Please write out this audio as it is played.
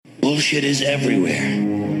Bullshit is everywhere.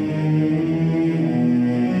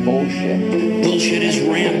 Bullshit. Bullshit is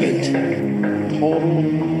rampant.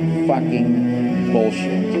 Total fucking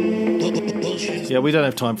bullshit. Bullshit. Yeah, we don't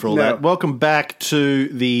have time for all that. Welcome back to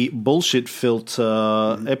the Bullshit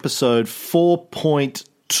Filter, episode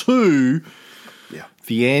 4.2,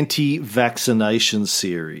 the anti-vaccination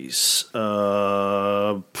series.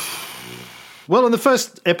 Well, in the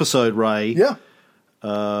first episode, Ray,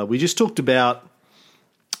 we just talked about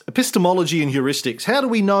epistemology and heuristics. How do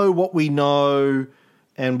we know what we know,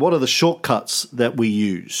 and what are the shortcuts that we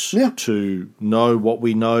use to know what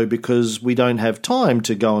we know, because we don't have time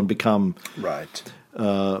to go and become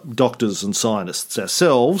doctors and scientists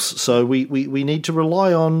ourselves, so we need to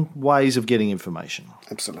rely on ways of getting information.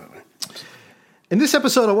 Absolutely. In this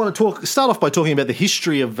episode, I want to start off by talking about the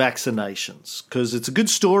history of vaccinations, because it's a good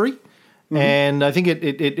story, and I think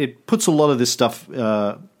it puts a lot of this stuff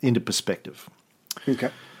into perspective. Okay.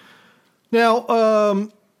 Now,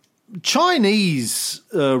 Chinese,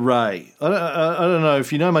 Ray. I don't know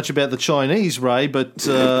if you know much about the Chinese, Ray, but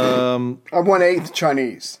I'm 1/8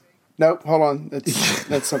 Chinese. Nope, hold on.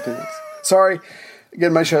 That's something else. Sorry,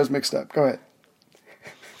 getting my shows mixed up. Go ahead.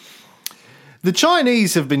 The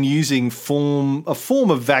Chinese have been using a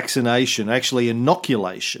form of vaccination, actually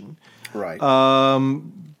inoculation,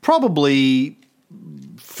 probably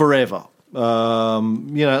forever.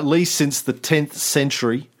 At least since the 10th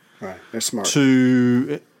century. Right, they're smart.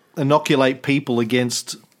 To inoculate people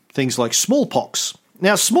against things like smallpox.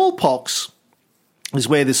 Now, smallpox is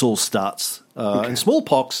where this all starts. And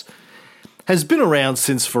smallpox has been around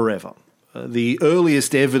since forever. The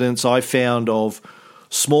earliest evidence I found of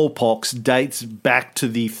smallpox dates back to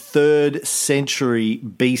the 3rd century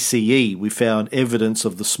BCE. We found evidence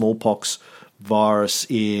of the smallpox virus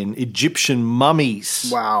in Egyptian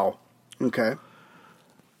mummies. Wow. Okay.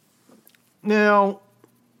 Now,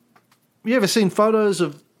 you ever seen photos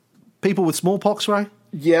of people with smallpox, Ray?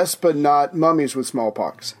 Yes, but not mummies with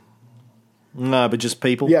smallpox. No, but just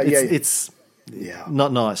people. It's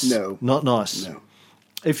not nice. No. Not nice. No.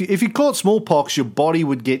 If you caught smallpox, your body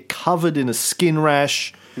would get covered in a skin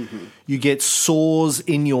rash. You get sores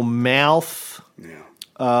in your mouth.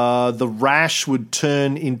 The rash would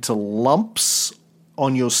turn into lumps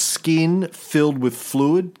on your skin filled with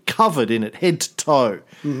fluid, covered in it, head to toe,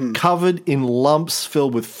 covered in lumps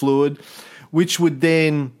filled with fluid, which would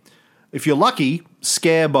then, if you're lucky,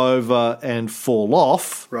 scab over and fall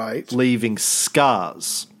off, leaving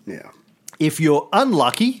scars. Yeah. If you're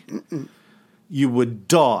unlucky, you would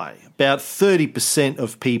die. About 30%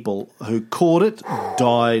 of people who caught it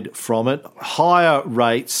died from it. Higher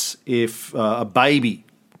rates if a baby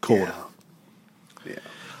caught it. Yeah.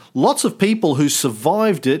 Lots of people who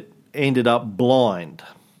survived it ended up blind.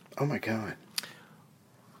 Oh, my God.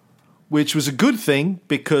 Which was a good thing,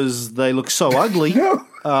 because they looked so ugly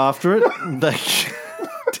after it. They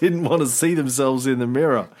didn't want to see themselves in the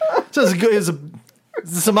mirror. So there's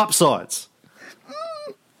some upsides.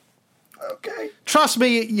 Okay. Trust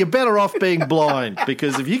me, you're better off being blind,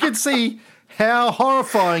 because if you could see how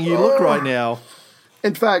horrifying you look right now.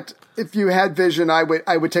 In fact, if you had vision, I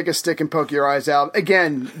would take a stick and poke your eyes out.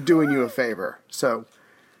 Again, doing you a favor. So,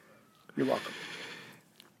 you're welcome.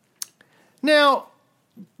 Now,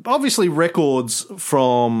 obviously records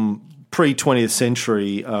from pre-20th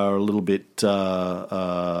century are a little bit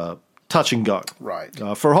touch and go. Right.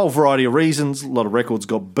 For a whole variety of reasons. A lot of records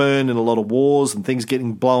got burned in a lot of wars and things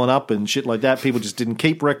getting blown up and shit like that. People just didn't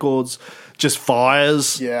keep records. Just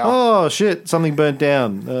fires. Yeah. Oh, shit, something burnt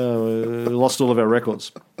down. We lost all of our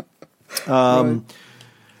records.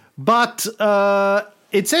 But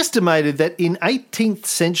it's estimated that in 18th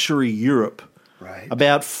century Europe,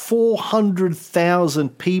 about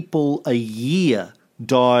 400,000 people a year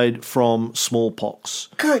died from smallpox.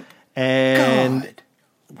 Good and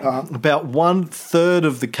God. About 1/3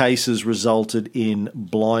 of the cases resulted in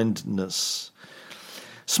blindness.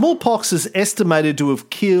 Smallpox is estimated to have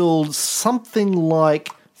killed something like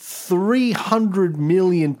 300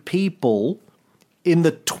 million people in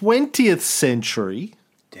the 20th century.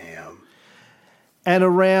 Damn. And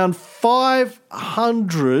around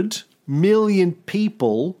 500 million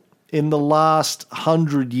people in the last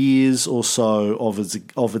 100 years or so of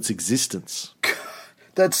its existence.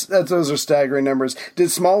 Those are staggering numbers. Did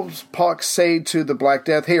smallpox say to the Black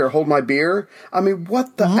Death, "Here, hold my beer"? I mean,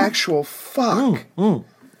 what the actual fuck?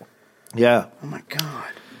 Yeah. Oh my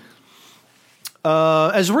God.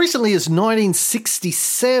 As recently as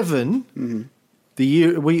 1967, the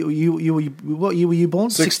year what year were you born?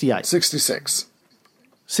 68. 66.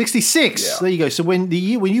 66. Yeah. There you go. So when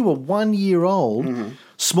you were 1 year old,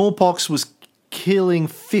 smallpox was killing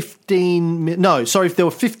 15 no, sorry, if there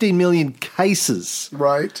were 15 million cases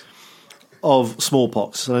Right. of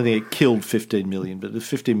smallpox. I don't think it killed 15 million, but there's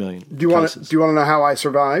 15 million Do you want to know how I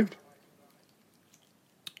survived?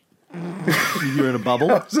 You're in a bubble?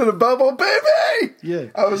 I was in a bubble, baby. Yeah.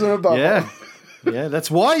 I was in a bubble. Yeah. Yeah, that's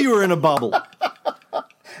why you were in a bubble.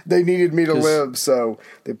 They needed me to live, so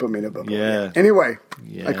they put me in a bubble. Yeah. Anyway,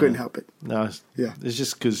 Yeah. I couldn't help it. No, Yeah. it's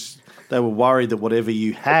just because they were worried that whatever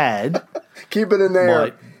you had Keep it in there.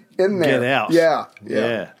 might In there. get out. Yeah.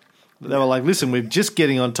 Yeah. They were like, listen, we're just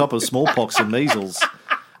getting on top of smallpox and measles.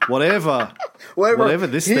 Whatever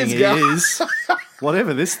this thing is,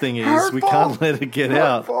 whatever this thing is, we can't let it get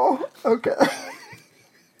out. Okay.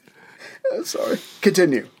 Sorry.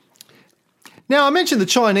 Continue. Now, I mentioned the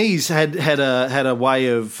Chinese had a way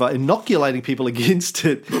of inoculating people against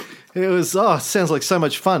it. It was sounds like so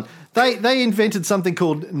much fun. They invented something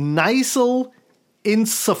called nasal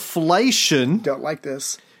insufflation. Don't like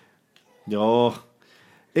this. Oh,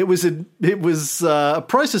 it was a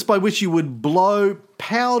process by which you would blow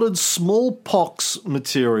powdered smallpox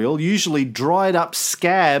material, usually dried up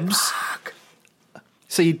scabs.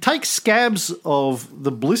 So you take scabs of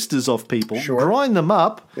the blisters off people, grind them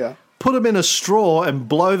up, put them in a straw, and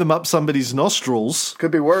blow them up somebody's nostrils.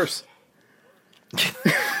 Could be worse.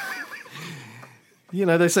 You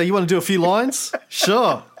know, they say, you want to do a few lines?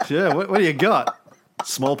 Sure. Yeah, what do you got?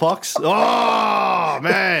 Smallpox? Oh,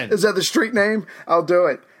 man. Is that the street name? I'll do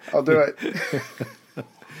it.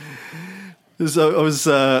 So I was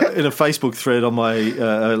in a Facebook thread on my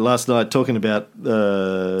last night talking about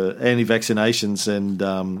anti-vaccinations, and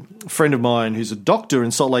a friend of mine who's a doctor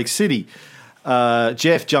in Salt Lake City,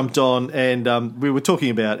 Jeff, jumped on, and we were talking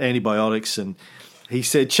about antibiotics, and he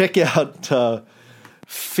said, check out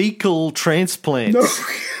fecal transplants. No.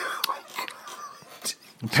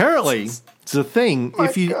 Apparently, it's a thing.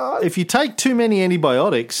 If you take too many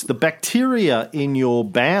antibiotics, the bacteria in your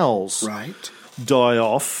bowels die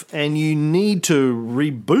off, and you need to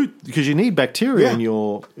reboot because you need bacteria in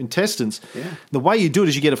your intestines. Yeah. The way you do it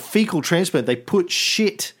is you get a fecal transplant. They put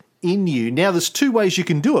shit in you. Now, there's two ways you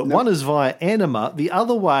can do it. One is via enema. The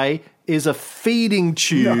other way is a feeding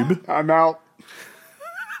tube. No, I'm out.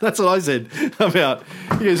 That's what I said. I'm out.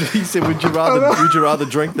 He said, "Would you rather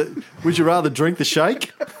drink the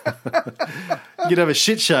shake? You'd have a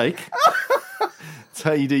shit shake." That's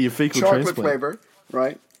how you do your fecal Chocolate transplant. flavor,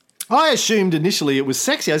 right? I assumed initially it was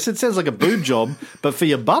sexy. I said, "Sounds like a boob job, but for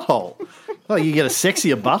your butthole." Oh, you get a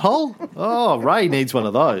sexier butthole? Oh, Ray needs one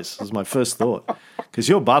of those. Was my first thought, because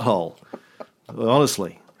your butthole,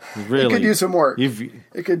 honestly. Really, it could use some work. You've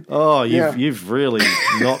really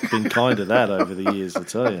not been kind to that over the years, I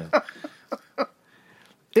tell you.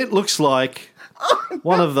 It looks like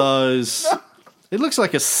one of those. It looks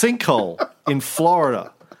like a sinkhole in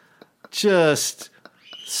Florida. Just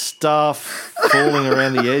stuff falling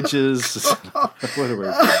around the edges.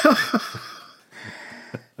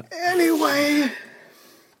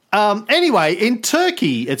 Anyway, in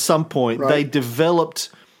Turkey, at some point, they developed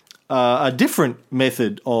a different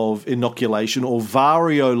method of inoculation, or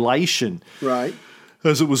variolation,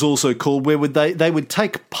 as it was also called, where they would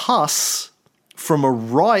take pus from a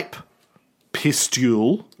ripe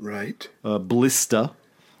pistule, blister,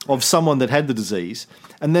 of someone that had the disease,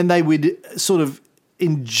 and then they would sort of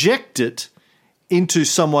inject it into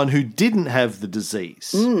someone who didn't have the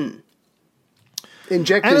disease.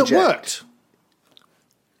 Inject. Worked.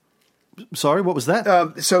 Sorry, what was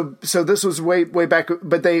that? So this was way back,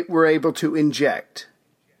 but they were able to inject.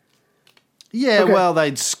 Yeah, well,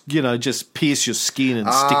 they'd just pierce your skin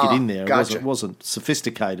and stick it in there. Gotcha. It wasn't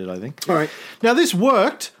sophisticated, I think. All right. Now, this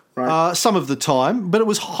worked some of the time, but it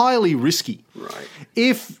was highly risky. Right.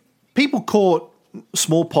 If people caught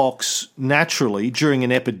smallpox naturally during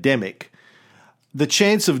an epidemic, the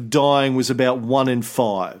chance of dying was about 1 in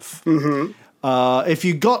 5. Mm-hmm. If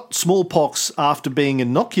you got smallpox after being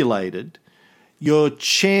inoculated, your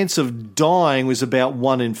chance of dying was about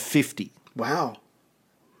 1 in 50. Wow.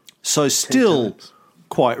 So still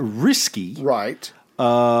quite risky. Right.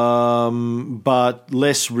 But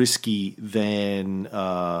less risky than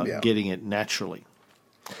getting it naturally.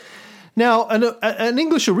 Now, an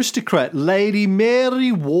English aristocrat, Lady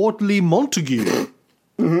Mary Wortley Montagu,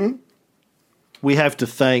 we have to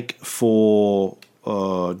thank for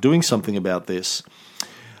doing something about this.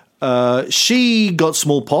 She got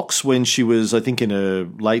smallpox when she was, I think, in her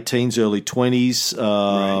late teens, early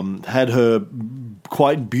 20s, had her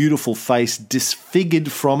quite beautiful face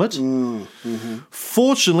disfigured from it.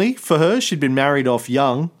 Fortunately for her, she'd been married off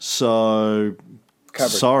young, so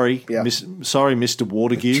sorry, Mr.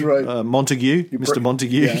 Montague, Mr.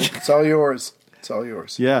 Montague. Yeah, it's all yours. It's all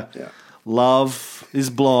yours. Yeah. Love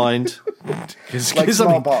is blind. Like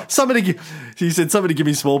smallpox. He said, somebody give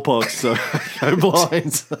me smallpox, so I go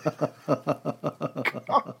blind.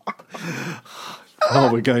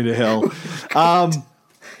 Oh, we're going to hell.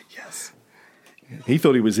 Yes. He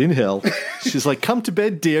thought he was in hell. She's like, come to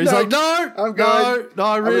bed, dear. He's No, like, no, I'm good.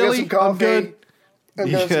 no, really, I'm good.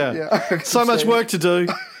 Yeah. So much work to do.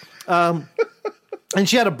 And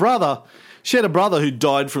she had a brother. She had a brother who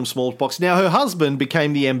died from smallpox. Now, her husband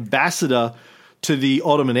became the ambassador to the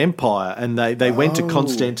Ottoman Empire, and they went to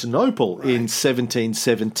Constantinople in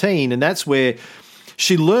 1717, and that's where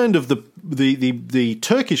she learned of the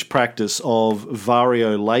Turkish practice of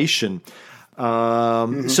variolation.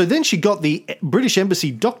 So then she got the British Embassy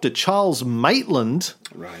Dr. Charles Maitland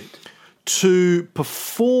to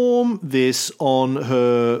perform this on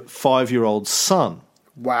her 5-year-old son.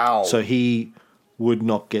 Wow. So he would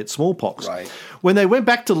not get smallpox. Right. When they went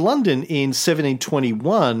back to London in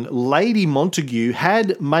 1721, Lady Montagu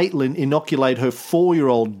had Maitland inoculate her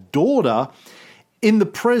 4-year-old daughter in the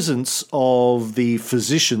presence of the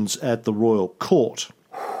physicians at the royal court.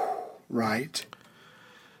 Right.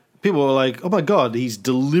 People were like, oh my God, he's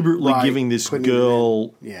deliberately giving this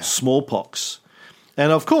girl smallpox.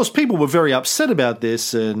 And of course, people were very upset about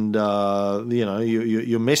this, and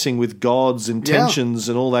you're messing with God's intentions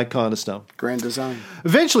and all that kind of stuff. Grand design.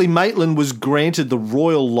 Eventually, Maitland was granted the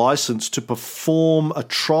royal license to perform a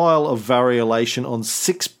trial of variolation on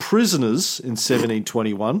 6 prisoners in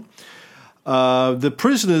 1721. The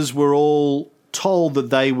prisoners were all told that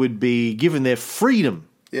they would be given their freedom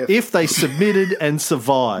if they submitted and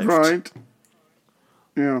survived. Right.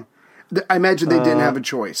 Yeah. I imagine they didn't have a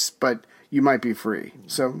choice, but you might be free,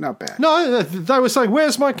 so not bad. No, they were saying,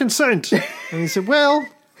 where's my consent? And he said, well...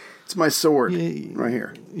 It's my sword right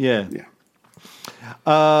here. Yeah.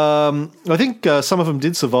 I think some of them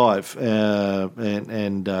did survive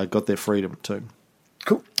and got their freedom too.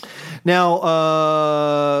 Cool. Now,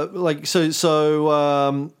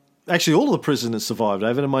 actually all of the prisoners survived. I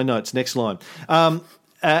have it in my notes. Next line.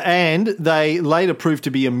 And they later proved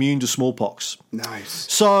to be immune to smallpox. Nice.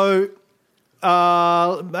 So...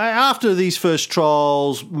 after these first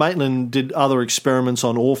trials, Maitland did other experiments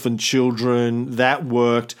on orphan children. That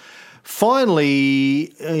worked.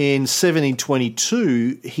 Finally, in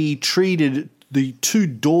 1722, he treated the 2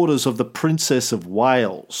 daughters of the Princess of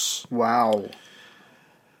Wales. Wow.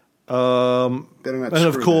 And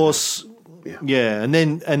of course... and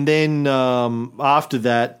then after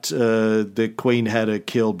that, the Queen had her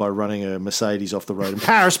killed by running a Mercedes off the road in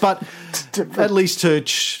Paris, but at least her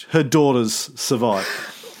daughters survived.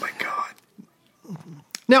 Oh my God!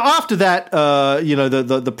 Now, after that,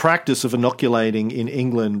 the practice of inoculating in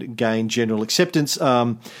England gained general acceptance.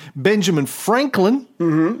 Benjamin Franklin,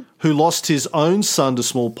 who lost his own son to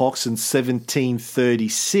smallpox in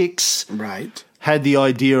 1736, had the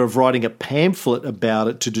idea of writing a pamphlet about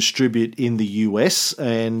it to distribute in the US,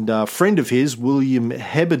 and a friend of his, William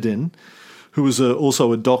Heberden, who was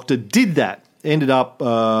also a doctor, did that. Ended up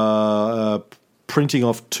printing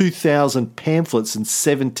off 2,000 pamphlets in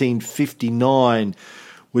 1759,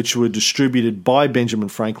 which were distributed by Benjamin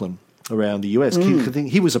Franklin around the US.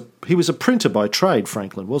 He was a printer by trade,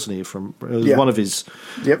 Franklin, wasn't he? It was one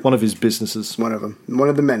of his businesses. One of them. One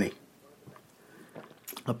of the many.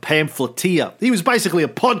 A pamphleteer. He was basically a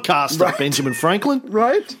podcaster, Benjamin Franklin.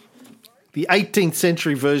 Right. The 18th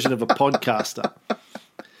century version of a podcaster.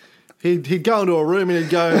 He'd go into a room and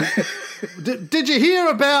he'd go, did you hear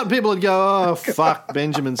about... People would go, oh, fuck,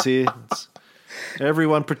 Benjamin's here.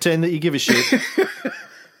 Everyone pretend that you give a shit.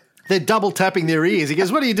 They're double tapping their ears. He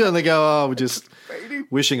goes, what are you doing? They go, oh, we're just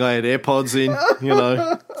wishing I had AirPods in,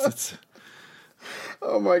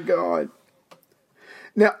 Oh, my God.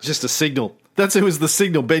 Now, just a signal. It was the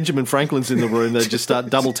signal. Benjamin Franklin's in the room. They just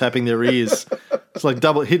start double tapping their ears. It's like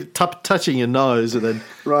touching your nose and then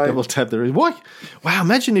double tap their ears. Why? Wow!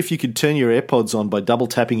 Imagine if you could turn your AirPods on by double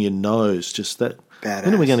tapping your nose. Just that. Badass.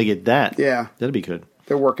 When are we going to get that? Yeah, that'd be good.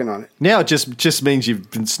 They're working on it now. It just means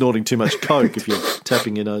you've been snorting too much coke if you're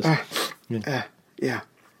tapping your nose. Yeah.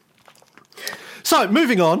 So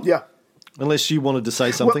moving on. Yeah. Unless you wanted to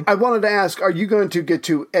say something. Well, I wanted to ask: are you going to get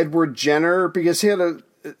to Edward Jenner because he had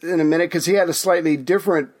a slightly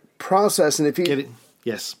different process, and if he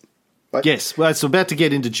yes. What? Yes, well, it's about to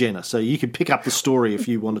get into Jenner, so you can pick up the story if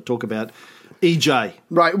you want to talk about EJ.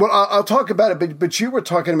 Right. Well, I'll talk about it, but you were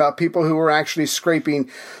talking about people who were actually scraping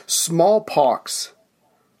smallpox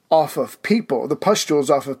off of people, the pustules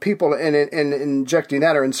off of people, and injecting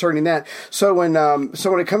that or inserting that. So when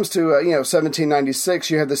it comes to 1796,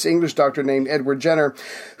 you had this English doctor named Edward Jenner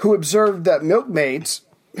who observed that milkmaids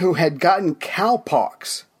who had gotten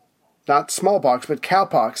cowpox not smallpox, but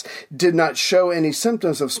cowpox, did not show any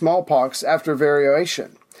symptoms of smallpox after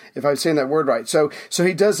variation, if I'm saying that word right. So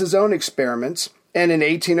he does his own experiments, and in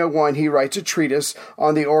 1801 he writes a treatise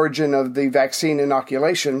on the origin of the vaccine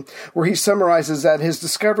inoculation, where he summarizes that his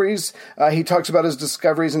discoveries, he talks about his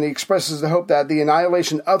discoveries, and he expresses the hope that the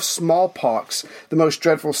annihilation of smallpox, the most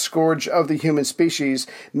dreadful scourge of the human species,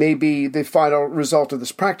 may be the final result of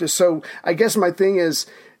this practice. So I guess my thing is,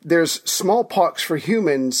 there's smallpox for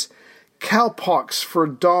humans, cowpox for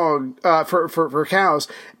for cows,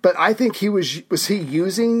 but I think was he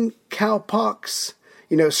using cowpox,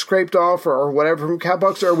 scraped off or whatever from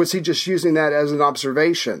cowpox, or was he just using that as an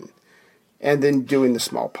observation and then doing the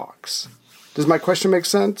smallpox? Does my question make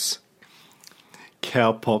sense?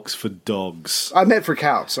 Cowpox for dogs. I meant for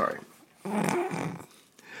cows, sorry.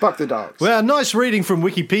 Fuck the dogs. Well, nice reading from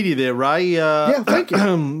Wikipedia there, Ray. Yeah, thank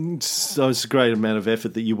you. So it's a great amount of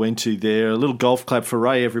effort that you went to there. A little golf clap for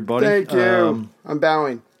Ray, everybody. Thank you. I'm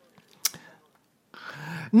bowing.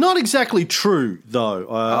 Not exactly true, though.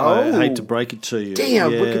 I hate to break it to you.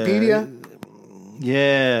 Damn, yeah. Wikipedia.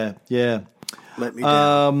 Yeah. Let me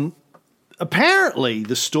down. Apparently,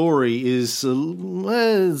 the story is a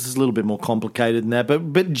little bit more complicated than that.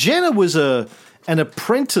 But Jenner was an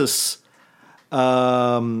apprentice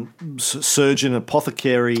surgeon,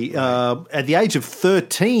 apothecary, at the age of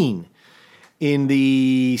 13 in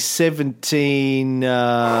the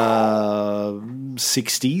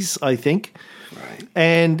 1760s, I think. Right.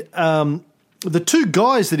 And the two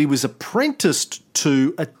guys that he was apprenticed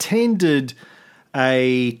to attended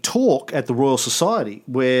a talk at the Royal Society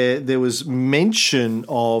where there was mention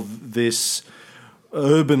of this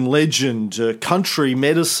urban legend, country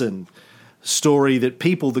medicine story that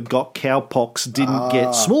people that got cowpox didn't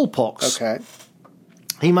get smallpox. Okay.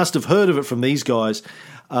 He must have heard of it from these guys.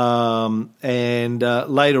 And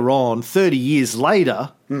later on, 30 years later,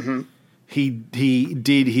 he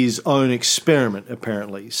did his own experiment,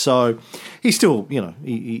 apparently. So he still,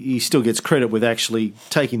 he still gets credit with actually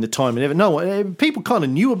taking the time and effort. No, people kind of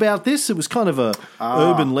knew about this. It was kind of a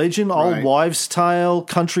urban legend, old wives' tale,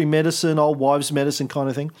 country medicine, old wives' medicine kind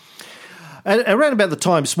of thing. And around about the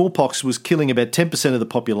time, smallpox was killing about 10% of the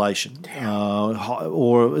population,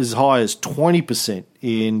 or as high as 20%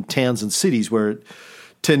 in towns and cities, where it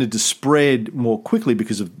tended to spread more quickly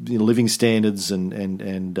because of living standards and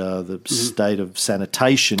the state of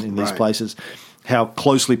sanitation in these places, how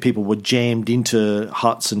closely people were jammed into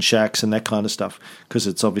huts and shacks and that kind of stuff, because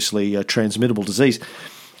it's obviously a transmittable disease.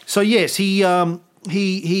 So yes, he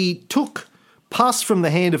took pus from the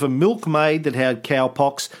hand of a milkmaid that had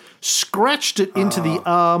cowpox, scratched it into the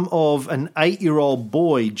arm of an 8-year-old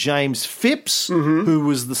boy, James Phipps, who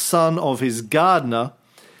was the son of his gardener,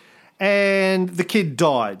 and the kid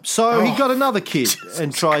died. So he got another kid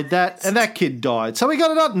and tried that, and that kid died. So he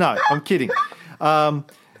got another... No, I'm kidding.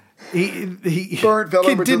 He Burnt, fell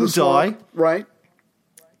kid over to didn't the soil. die. Right.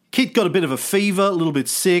 Kid got a bit of a fever, a little bit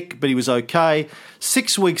sick, but he was okay.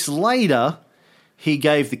 6 weeks later, he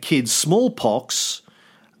gave the kid smallpox.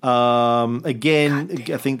 Again,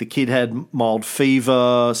 I think the kid had mild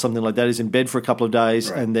fever, something like that. He's in bed for a couple of days,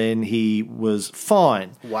 and then he was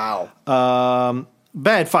fine. Wow.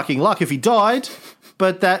 Bad fucking luck if he died,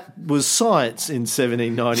 but that was science in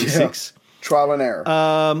 1796. Yeah. Trial and error.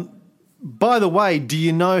 By the way, do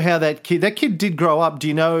you know how that kid did grow up? Do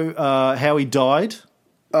you know how he died?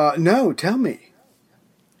 No, tell me.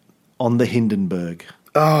 On the Hindenburg.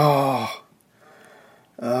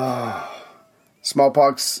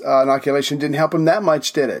 Smallpox inoculation didn't help him that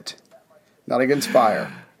much, did it? Not against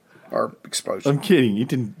fire or explosion. I'm kidding. He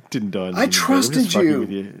didn't die. On the I trusted you. With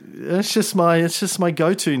you. It's just my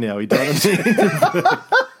go-to now. He died on the Hindenburg.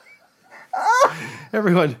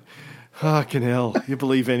 Everyone, fucking hell, you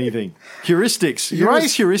believe anything. Heuristics. Your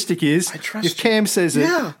greatest heuristic is if Cam says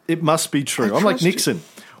it, it must be true. I'm like Nixon. You.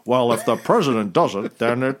 Well, if the president does it,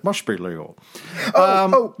 then it must be legal.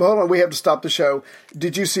 Hold on. We have to stop the show.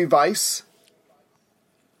 Did you see Vice?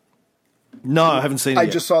 No, I haven't seen it yet. I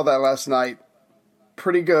just saw that last night.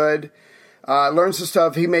 Pretty good. Learned some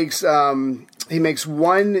stuff. He makes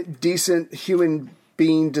one decent human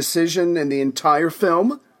being decision in the entire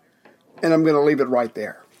film, and I'm going to leave it right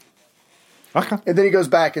there. Okay. And then he goes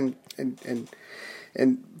back and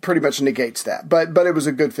pretty much negates that. But it was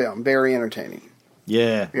a good film. Very entertaining.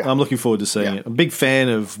 Yeah, I'm looking forward to seeing it. I'm a big fan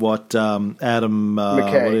of what Adam,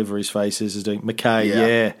 McKay. whatever his face is doing.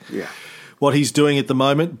 McKay, yeah. What he's doing at the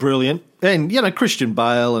moment, brilliant. And, Christian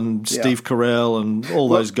Bale and Steve Carell and all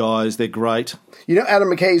those guys, they're great. Adam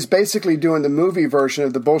McKay is basically doing the movie version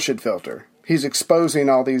of the bullshit filter. He's exposing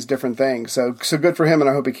all these different things. So good for him, and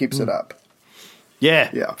I hope he keeps it up. Yeah.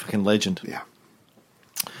 Fucking legend. Yeah.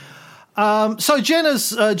 So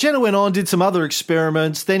Jenner went on, did some other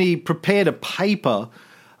experiments. Then he prepared a paper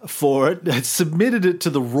for it, and submitted it to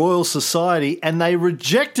the Royal Society, and they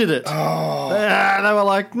rejected it. They were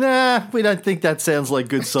like, nah, we don't think that sounds like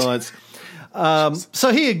good science.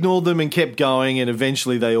 So he ignored them and kept going, and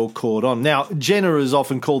eventually they all caught on. Now, Jenner is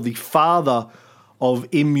often called the father of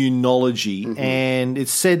immunology, and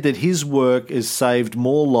it's said that his work has saved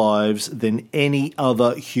more lives than any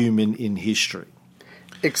other human in history.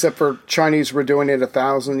 Except for Chinese were doing it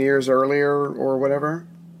 1,000 years earlier or whatever?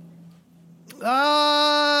 There's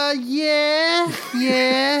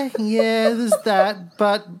that.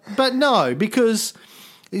 But no, because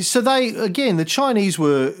the Chinese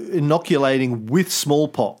were inoculating with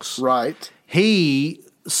smallpox. Right. He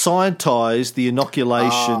scientized the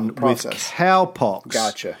inoculation with cowpox.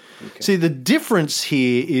 Gotcha. Okay. See, the difference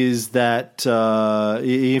here is that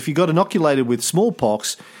if you got inoculated with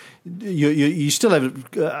smallpox, you still have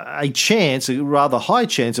a chance, a rather high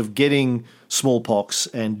chance, of getting smallpox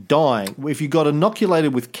and dying. If you got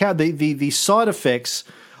inoculated with the side effects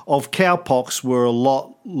of cowpox were a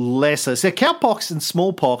lot lesser. So cowpox and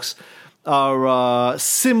smallpox are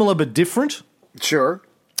similar but different. Sure.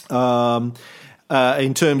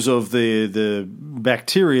 In terms of the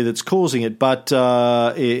bacteria that's causing it, but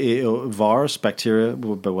virus, bacteria,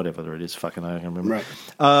 but whatever it is, fucking I can't remember. Right.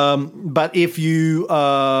 But if you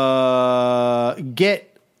get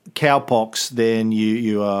cowpox, then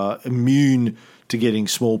you are immune to getting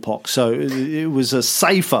smallpox. So it was a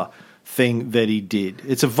safer thing that he did.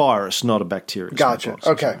 It's a virus, not a bacteria. Gotcha.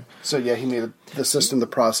 Okay. So yeah, he made the system, the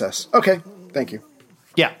process. Okay. Thank you.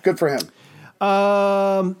 Yeah. Good for him.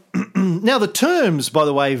 Now, the terms, by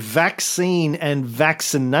the way, vaccine and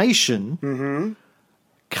vaccination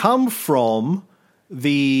come from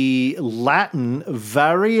the Latin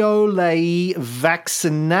variolae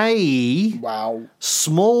vaccinae, Wow.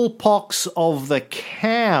 smallpox of the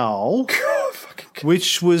cow,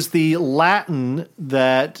 which was the Latin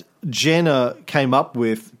that Jenner came up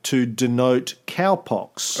with to denote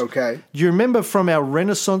cowpox. Okay. Do you remember from our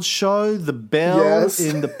Renaissance show, the bell Yes.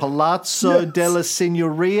 in the Palazzo della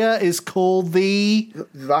Signoria is called the...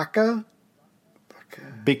 Vaca?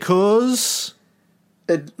 Because...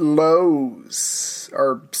 It lows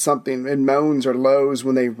or something. It moans or lows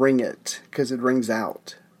when they ring it because it rings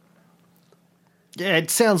out. Yeah,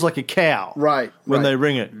 it sounds like a cow. Right. When right. they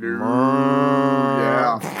ring it.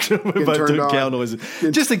 Yeah. We're both doing cow noises.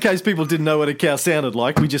 Just in case people didn't know what a cow sounded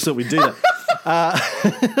like, we just thought we'd do that.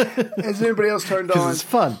 Has anybody else turned on? It's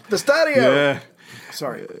fun. The stadio. Yeah.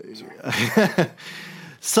 Sorry.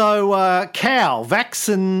 So, cow,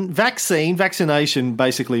 vaccination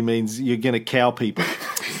basically means you're going to cow people.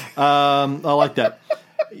 I like that.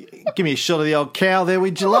 Give me a shot of the old cow there,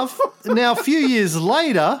 would you love? Now, a few years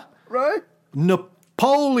later, Right?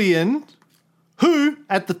 Napoleon, who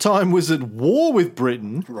at the time was at war with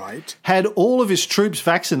Britain, Right. had all of his troops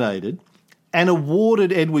vaccinated and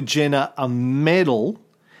awarded Edward Jenner a medal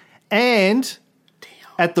and,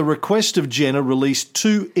 at the request of Jenner, released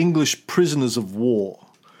 2 English prisoners of war.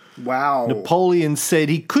 Wow. Napoleon said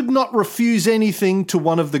he could not refuse anything to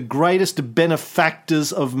one of the greatest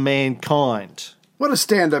benefactors of mankind. What a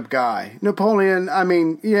stand-up guy. Napoleon, I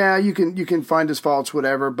mean, yeah, you can find his faults,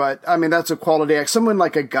 whatever, but, I mean, that's a quality act. Someone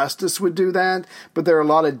like Augustus would do that, but there are a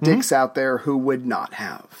lot of dicks out there who would not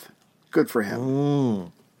have. Good for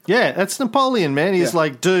him. Yeah, that's Napoleon, man. He's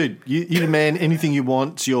like, dude, you demand anything you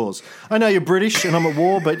want, it's yours. I know you're British and I'm at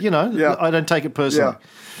war, but, I don't take it personally.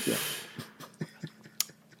 Yeah.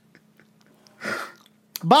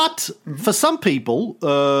 But for some people,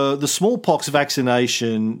 the smallpox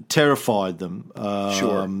vaccination terrified them.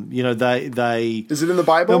 Sure. They. Is it in the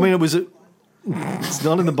Bible? I mean, it's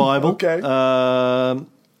not in the Bible. Okay.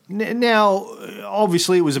 Now,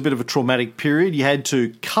 obviously, it was a bit of a traumatic period. You had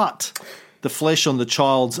to cut the flesh on the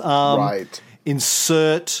child's arm, Right.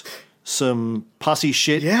 insert some pussy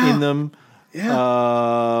shit Yeah. in them.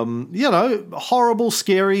 Yeah. Horrible,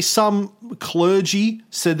 scary. Some clergy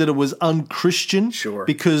said that it was unchristian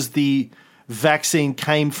because the vaccine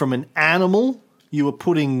came from an animal. You were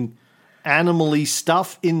putting animal-y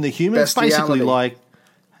stuff in the human. It's basically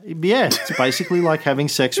it's basically like having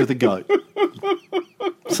sex with a goat.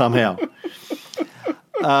 Somehow.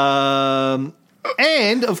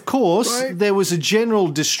 And, of course, there was a general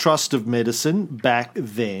distrust of medicine back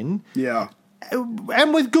then. Yeah.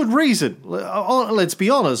 And with good reason. Let's be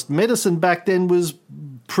honest, medicine back then was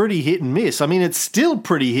pretty hit and miss. I mean, it's still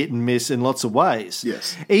pretty hit and miss in lots of ways.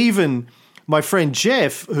 Yes. Even my friend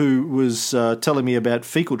Jeff, who was telling me about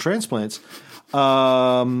fecal transplants,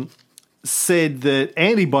 said that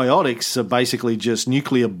antibiotics are basically just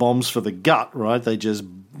nuclear bombs for the gut, right? They just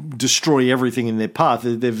destroy everything in their path.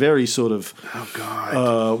 They're very sort of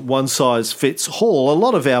one size fits all. A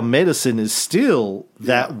lot of our medicine is still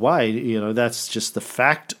that way. That's just the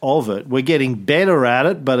fact of it. We're getting better at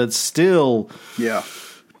it, but it's still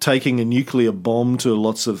taking a nuclear bomb to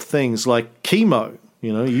lots of things like chemo.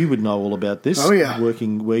 You would know all about this. Oh, yeah.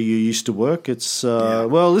 Working where you used to work. It's,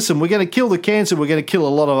 well, listen, we're going to kill the cancer. We're going to kill a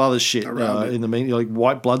lot of other shit in the meantime, like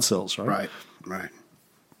white blood cells, right? Right.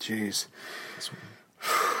 Jeez.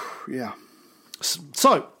 Yeah.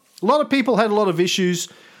 So, a lot of people had a lot of issues,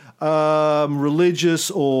 religious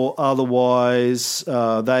or otherwise.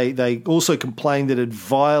 They also complained that it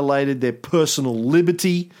violated their personal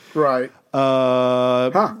liberty. Right.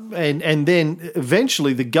 And then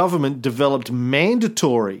eventually the government developed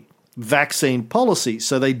mandatory vaccine policies,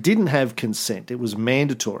 so they didn't have consent. It was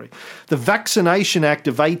mandatory. The Vaccination Act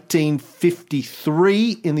of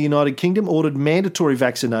 1853 in the United Kingdom ordered mandatory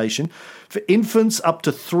vaccination for infants up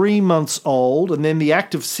to 3 months old, and then the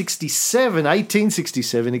Act of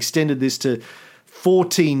 1867 extended this to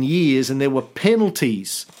 14 years, and there were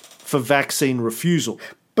penalties for vaccine refusal.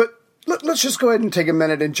 Let's just go ahead and take a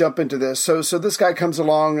minute and jump into this. So this guy comes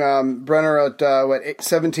along, Brenner at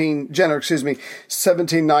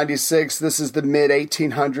 1796. This is the mid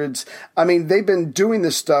 1800s. I mean, they've been doing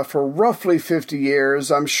this stuff for roughly 50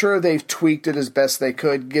 years. I'm sure they've tweaked it as best they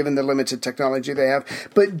could, given the limited technology they have.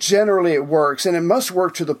 But generally, it works, and it must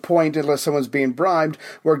work to the point, unless someone's being bribed,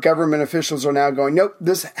 where government officials are now going, nope,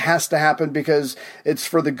 this has to happen because it's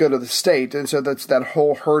for the good of the state. And so that's that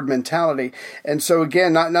whole herd mentality. And so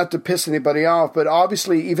again, not to piss anybody off, but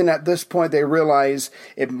obviously even at this point they realize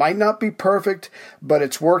it might not be perfect, but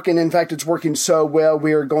it's working. In fact, it's working so well,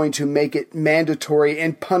 we are going to make it mandatory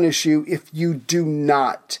and punish you if you do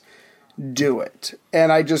not do it.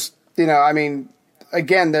 And I just, again,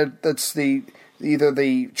 that's either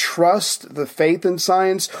the trust, the faith in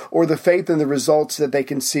science, or the faith in the results that they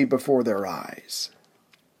can see before their eyes.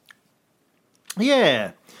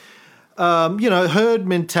 Yeah. Herd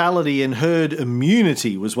mentality and herd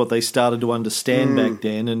immunity was what they started to understand back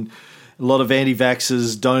then. And a lot of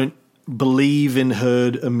anti-vaxxers don't believe in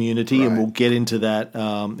herd immunity, and we'll get into that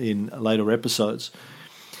in later episodes.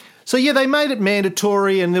 So, they made it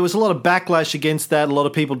mandatory, and there was a lot of backlash against that. A lot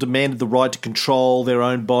of people demanded the right to control their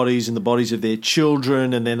own bodies and the bodies of their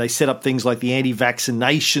children, and then they set up things like the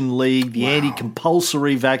Anti-Vaccination League, the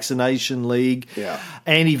Anti-Compulsory Vaccination League.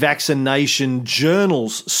 Anti-vaccination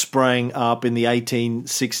journals sprang up in the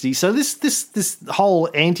 1860s. So this whole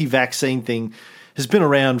anti-vaccine thing has been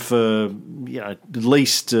around for at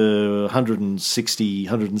least 160,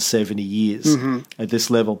 170 years at this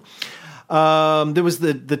level. There was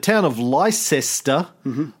the town of Leicester,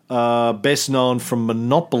 best known from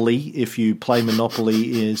Monopoly. If you play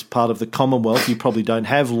Monopoly as part of the Commonwealth, you probably don't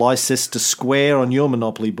have Leicester Square on your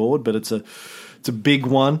Monopoly board, but it's a big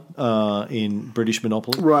one in British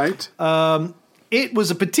Monopoly. Right. It was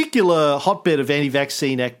a particular hotbed of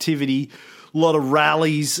anti-vaccine activity. A lot of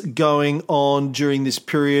rallies going on during this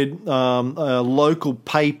period. A local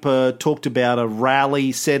paper talked about a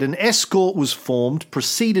rally, said an escort was formed,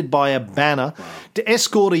 preceded by a banner, to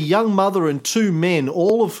escort a young mother and two men,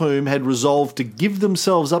 all of whom had resolved to give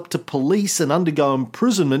themselves up to police and undergo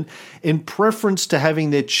imprisonment in preference to having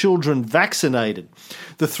their children vaccinated.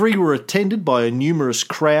 The three were attended by a numerous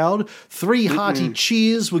crowd. 3 hearty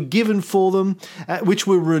cheers were given for them, which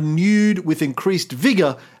were renewed with increased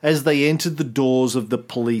vigour as they entered the doors of the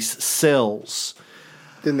police cells.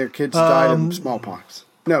 Then their kids died of smallpox.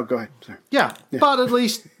 No, go ahead. Sorry. Yeah, but at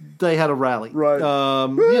least they had a rally. Right.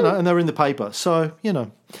 And they were in the paper. So,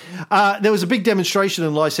 there was a big demonstration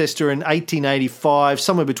in Leicester in 1885.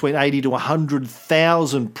 Somewhere between 80 to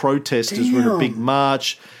 100,000 protesters were in a big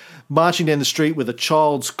march, marching down the street with a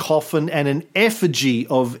child's coffin and an effigy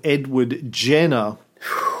of Edward Jenner.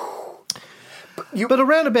 But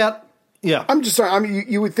around about... Yeah. I'm just sorry.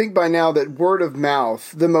 You would think by now that word of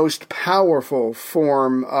mouth, the most powerful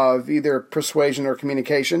form of either persuasion or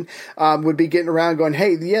communication, would be getting around going,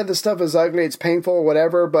 hey, this stuff is ugly, it's painful,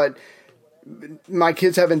 whatever, but my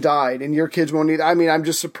kids haven't died and your kids won't either. I mean, I'm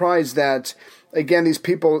just surprised that, again, these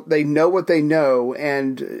people, they know what they know,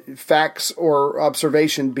 and facts or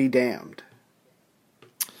observation be damned.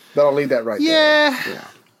 But I'll leave that right there. Yeah.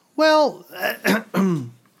 Well...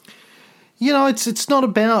 it's not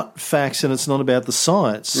about facts and it's not about the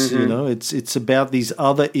science. It's about these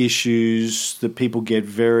other issues that people get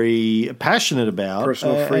very passionate about.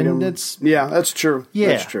 Personal freedom. That's true. Yeah,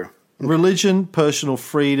 that's true. Religion, personal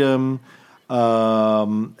freedom,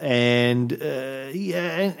 and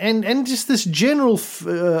just this general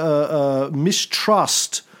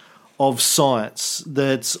mistrust of science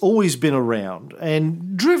that's always been around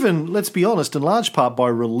and driven, let's be honest, in large part by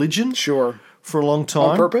religion. Sure. For a long time.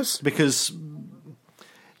 On purpose? Because,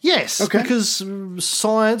 yes, okay. because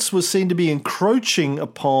science was seen to be encroaching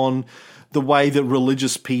upon the way that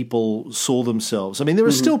religious people saw themselves. I mean, there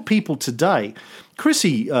are still people today.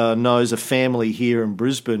 Chrissy knows a family here in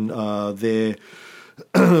Brisbane. They're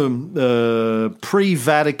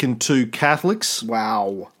pre-Vatican II Catholics.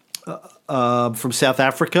 Wow. From South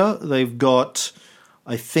Africa. They've got,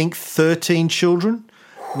 I think, 13 children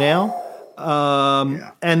now.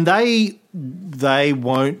 And they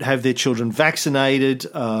won't have their children vaccinated.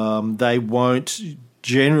 They won't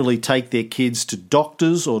generally take their kids to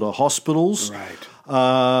doctors or to hospitals. Right.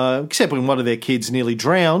 Except when one of their kids nearly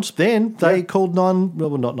drowned. Then they called not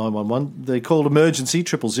 911. They called emergency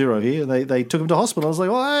 000 here. They took him to hospital. I was like,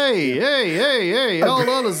 oh, hey, hold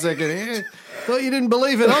on a second here. Thought you didn't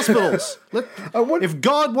believe in hospitals. If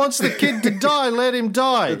God wants the kid to die, let him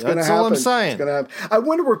die. That's all I'm saying. It's gonna happen. I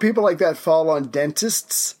wonder where people like that fall on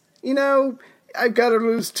dentists. You know, I've got a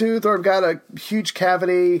loose tooth or I've got a huge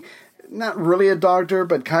cavity. Not really a doctor,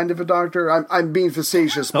 but kind of a doctor. I'm being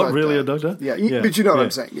facetious. Not really a doctor? Yeah, but you know what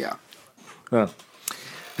I'm saying, yeah.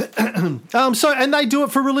 And they do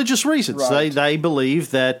it for religious reasons. Right. They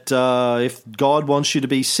believe that if God wants you to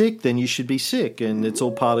be sick, then you should be sick, and it's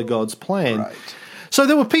all part of God's plan. Right. So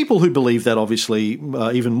there were people who believed that, obviously,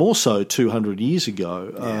 even more so 200 years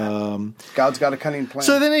ago. Yeah. God's got a cunning plan.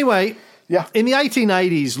 So then anyway, in the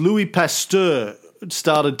 1880s, Louis Pasteur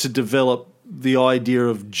started to develop the idea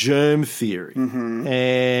of germ theory.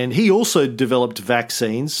 And he also developed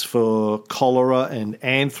vaccines for cholera and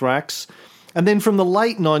anthrax. And then from the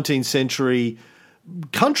late 19th century,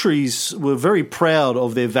 countries were very proud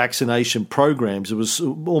of their vaccination programs. It was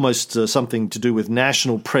almost something to do with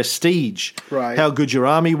national prestige, right. How good your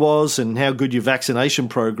army was and how good your vaccination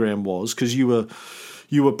program was, because you were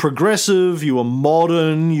progressive, you were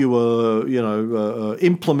modern, you were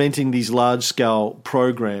implementing these large-scale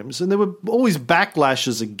programs. And there were always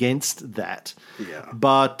backlashes against that. Yeah.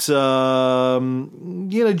 But,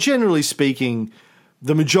 generally speaking,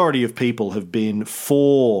 the majority of people have been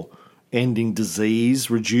for ending disease,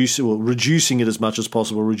 reducing it as much as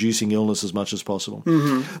possible, reducing illness as much as possible.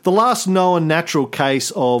 The last known natural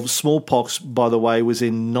case of smallpox, by the way, was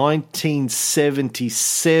in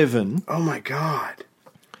 1977. Oh, my God.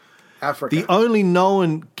 Africa. The only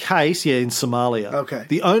known case, in Somalia. Okay.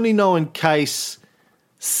 The only known case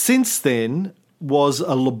since then was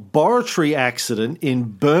a laboratory accident in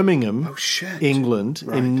Birmingham, England,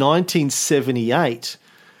 in 1978.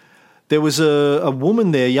 There was a woman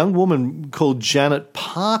there, a young woman called Janet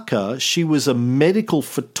Parker. She was a medical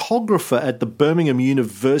photographer at the Birmingham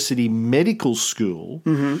University Medical School.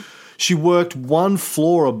 She worked one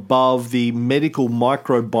floor above the medical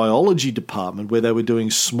microbiology department where they were doing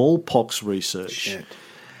smallpox research. Shit.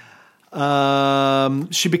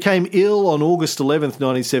 She became ill on August 11th,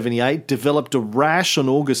 1978, developed a rash on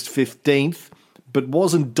August 15th, but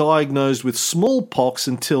wasn't diagnosed with smallpox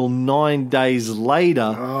until 9 days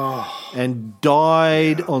later and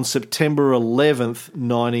died on September 11th,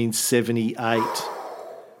 1978.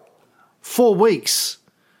 4 weeks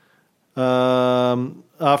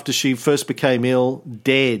after she first became ill,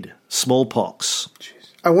 dead, smallpox. Jeez.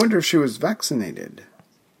 I wonder if she was vaccinated.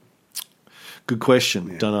 Good question.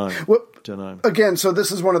 Yeah. Don't know. Well, don't know. Again, so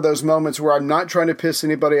this is one of those moments where I'm not trying to piss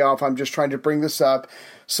anybody off. I'm just trying to bring this up.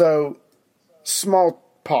 So,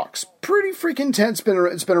 smallpox, pretty freaking tense.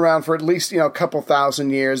 It's been around for at least a couple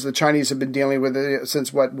thousand years. The Chinese have been dealing with it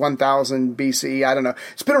since 1000 BCE. I don't know.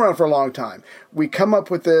 It's been around for a long time. We come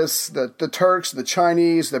up with this. The Turks, the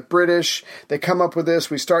Chinese, the British. They come up with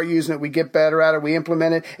this. We start using it. We get better at it. We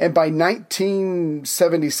implement it. And by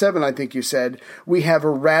 1977, I think you said, we have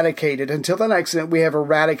eradicated. Until that accident, we have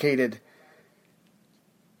eradicated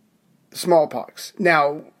smallpox.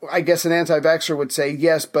 Now, I guess an anti-vaxxer would say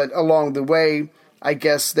yes, but along the way, I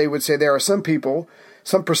guess they would say there are some people,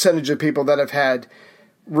 some percentage of people that have had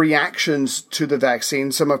reactions to the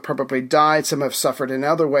vaccine. Some have probably died, some have suffered in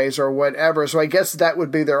other ways or whatever. So I guess that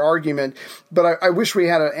would be their argument. But I wish we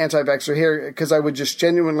had an anti-vaxxer here, because I would just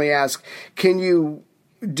genuinely ask,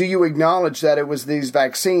 do you acknowledge that it was these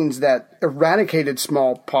vaccines that eradicated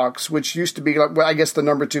smallpox, which used to be, I guess, the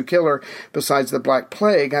number 2 killer besides the Black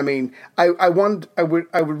Plague? I mean, I would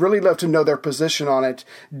really love to know their position on it.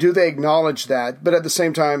 Do they acknowledge that? But at the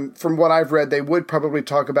same time, from what I've read, they would probably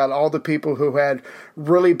talk about all the people who had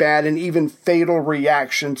really bad and even fatal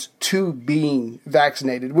reactions to being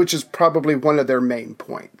vaccinated, which is probably one of their main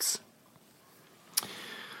points.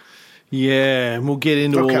 Yeah, and we'll get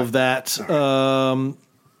into all of that.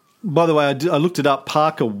 By the way, I looked it up.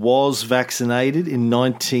 Parker was vaccinated in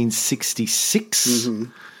 1966,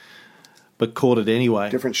 but caught it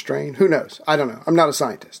anyway. Different strain? Who knows? I don't know. I'm not a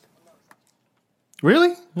scientist.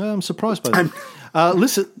 Really? I'm surprised by that.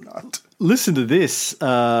 Listen to this.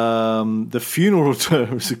 The funeral.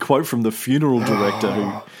 It was a quote from the funeral director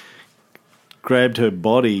who grabbed her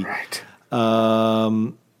body. Right.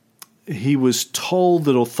 He was told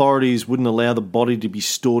that authorities wouldn't allow the body to be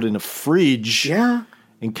stored in a fridge. Yeah.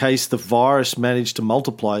 In case the virus managed to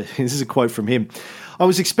multiply. This is a quote from him. I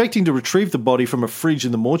was expecting to retrieve the body from a fridge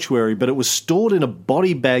in the mortuary, but it was stored in a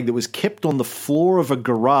body bag that was kept on the floor of a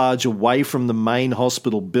garage away from the main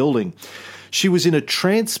hospital building. She was in a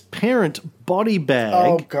transparent body bag.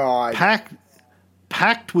 Oh, God.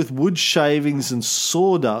 Packed with wood shavings and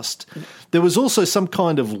sawdust. There was also some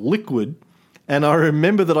kind of liquid, and I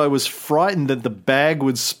remember that I was frightened that the bag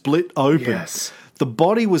would split open. Yes. The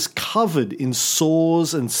body was covered in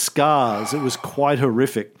sores and scars. It was quite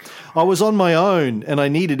horrific. I was on my own and I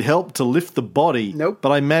needed help to lift the body. Nope.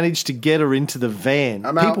 But I managed to get her into the van.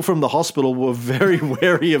 I'm People out. from the hospital were very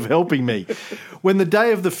wary of helping me. When the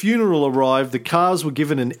day of the funeral arrived, the cars were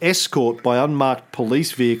given an escort by unmarked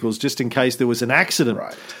police vehicles just in case there was an accident.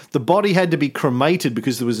 Right. The body had to be cremated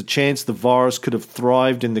because there was a chance the virus could have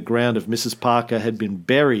thrived in the ground if Mrs. Parker had been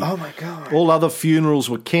buried. Oh, my God. All other funerals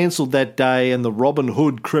were cancelled that day, and the Robin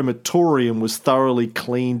Hood crematorium was thoroughly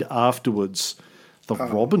cleaned afterwards. The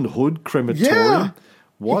Robin Hood crematorium? Yeah.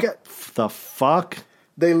 What the fuck?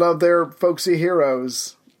 They love their folksy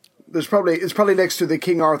heroes. It's probably next to the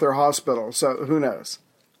King Arthur Hospital, so who knows?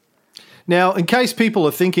 Now, in case people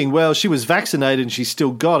are thinking, well, she was vaccinated and she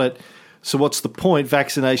still got it, so what's the point?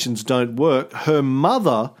 Vaccinations don't work. Her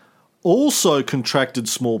mother also contracted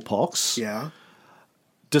smallpox. Yeah.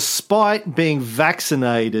 Despite being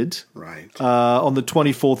vaccinated Right. on the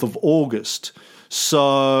 24th of August.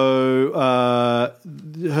 So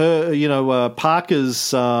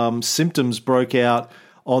Parker's symptoms broke out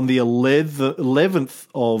on the 11th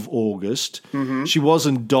of August. Mm-hmm. She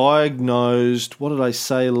wasn't diagnosed, what did I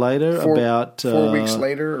say later? 4 weeks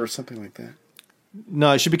later or something like that.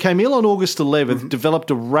 No, she became ill on August 11th,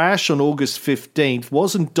 developed a rash on August 15th,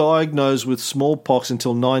 wasn't diagnosed with smallpox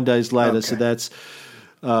until 9 days later, so that's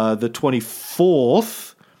the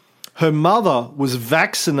 24th. Her mother was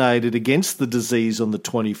vaccinated against the disease on the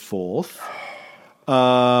 24th,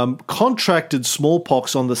 contracted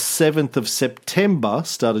smallpox on the 7th of September,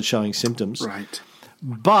 started showing symptoms. Right.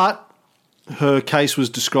 But her case was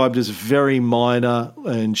described as very minor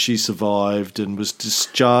and she survived and was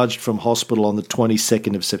discharged from hospital on the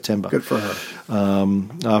 22nd of September. Good for her.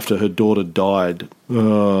 After her daughter died,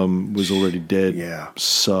 was already dead. Yeah.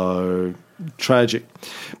 So tragic.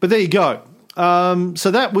 But there you go.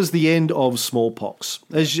 So that was the end of smallpox.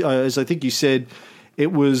 As I think you said,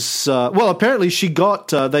 it was, apparently she got,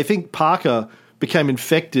 they think Parker became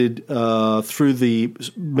infected through the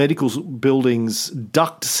medical building's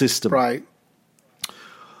duct system. Right.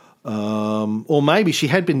 Or maybe she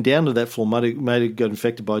had been down to that floor, might have got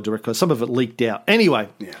infected by a direct contact. Some of it leaked out. Anyway,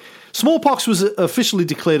 smallpox was officially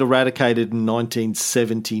declared eradicated in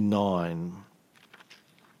 1979.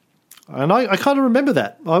 And I kind of remember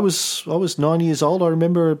that. I was 9 years old. I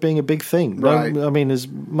remember it being a big thing. Right. I mean, as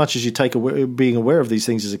much as you take being aware of these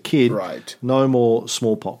things as a kid, right. No more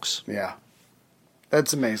smallpox. Yeah.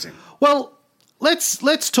 That's amazing. Well,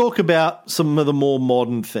 let's talk about some of the more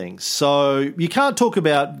modern things. So you can't talk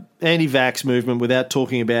about anti-vax movement without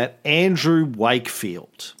talking about Andrew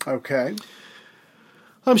Wakefield. Okay.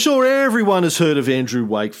 I'm sure everyone has heard of Andrew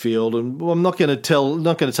Wakefield, and I'm not going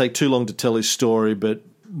to take too long to tell his story, but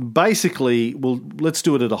basically, let's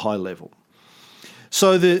do it at a high level.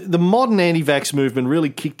 So the modern anti-vax movement really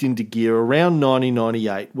kicked into gear around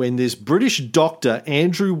 1998 when this British doctor,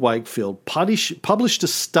 Andrew Wakefield, published a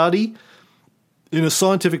study in a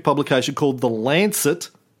scientific publication called The Lancet,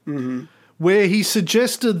 where he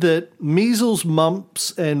suggested that measles,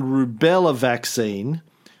 mumps, and rubella vaccine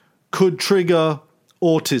could trigger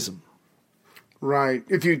autism. Right.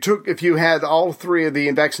 If you had all three of the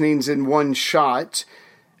vaccines in one shot,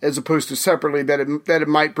 as opposed to separately, that it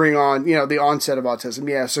might bring on, the onset of autism.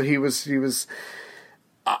 Yeah. So he was.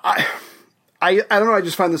 I don't know. I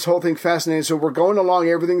just find this whole thing fascinating. So we're going along,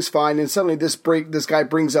 everything's fine, and suddenly this guy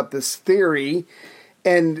brings up this theory,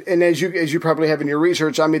 and as you probably have in your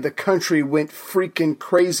research, I mean, the country went freaking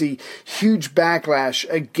crazy, huge backlash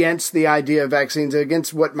against the idea of vaccines,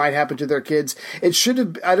 against what might happen to their kids. It should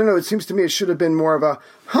have. I don't know. It seems to me it should have been more of a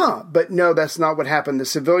but no, that's not what happened. The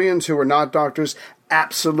civilians who were not doctors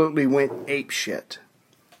absolutely went apeshit.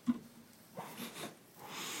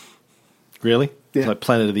 Really? Yeah. Like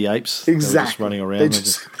Planet of the Apes? Exactly. They were just running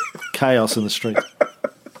around. chaos in the street.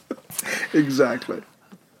 Exactly.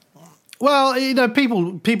 Well,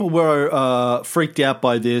 people were freaked out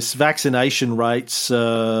by this. Vaccination rates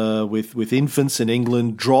with infants in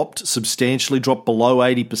England dropped substantially, dropped below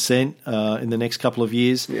 80% in the next couple of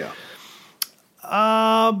years. Yeah.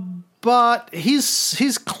 But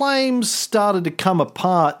his claims started to come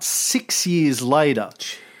apart 6 years later.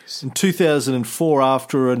 Jeez. In 2004,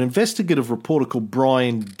 after an investigative reporter called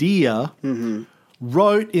Brian Deere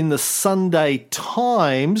wrote in the Sunday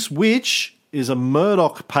Times, which is a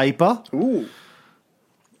Murdoch paper. Ooh.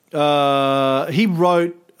 He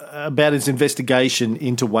wrote about his investigation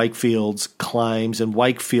into Wakefield's claims and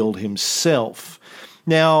Wakefield himself.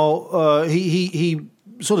 Now, he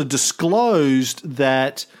sort of disclosed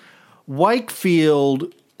that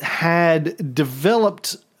Wakefield had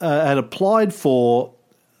developed and applied for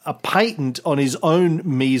a patent on his own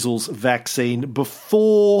measles vaccine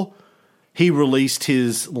before he released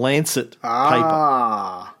his Lancet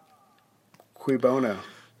paper. Cui bono.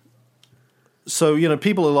 So,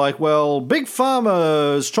 people are like, well, Big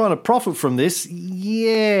Pharma is trying to profit from this.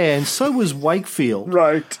 Yeah, and so was Wakefield.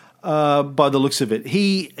 Right. By the looks of it.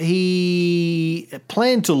 He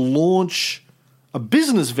planned to launch a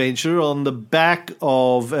business venture on the back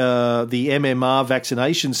of the MMR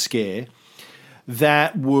vaccination scare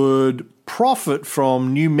that would profit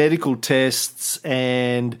from new medical tests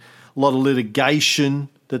and a lot of litigation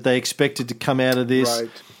that they expected to come out of this.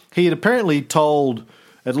 Right. He had apparently told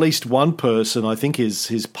at least one person, I think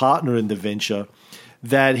his partner in the venture,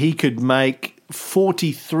 that he could make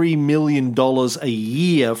 $43 million a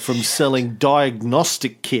year from selling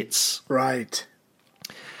diagnostic kits. Right.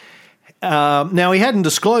 Now, he hadn't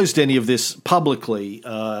disclosed any of this publicly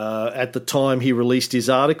at the time he released his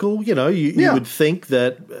article. You would think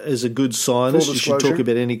that as a good scientist, you should talk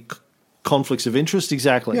about any conflicts of interest.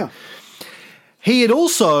 Exactly. Yeah. He had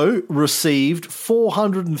also received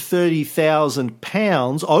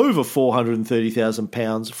 £430,000, over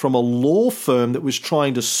 £430,000 from a law firm that was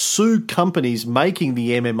trying to sue companies making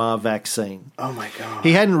the MMR vaccine. Oh, my God.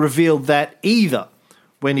 He hadn't revealed that either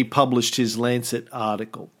when he published his Lancet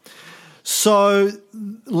article. So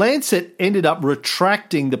Lancet ended up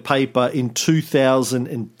retracting the paper in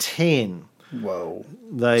 2010. Whoa.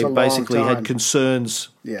 They basically had concerns.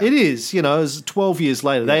 Yeah. It is, it was 12 years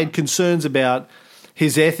later. They had concerns about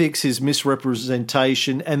his ethics, his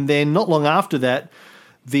misrepresentation, and then not long after that,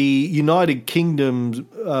 the United Kingdom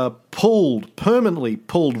permanently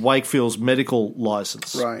pulled Wakefield's medical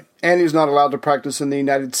license. Right. And he's not allowed to practice in the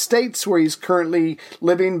United States where he's currently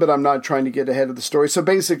living, but I'm not trying to get ahead of the story. So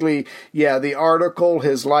basically, the article,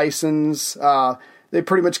 his license, they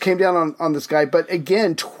pretty much came down on this guy. But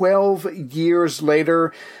again, 12 years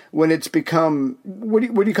later, when it's become, what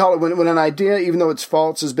do you call it? When an idea, even though it's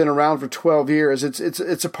false, has been around for 12 years,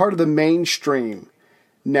 it's a part of the mainstream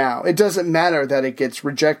now. It doesn't matter that it gets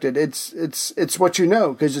rejected. It's what you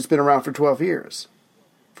know because it's been around for 12 years.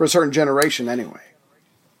 For a certain generation anyway.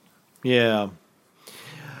 Yeah.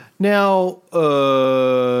 Now,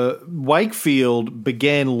 Wakefield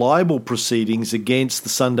began libel proceedings against the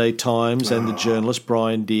Sunday Times and the journalist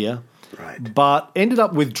Brian Deere, but ended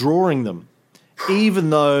up withdrawing them, even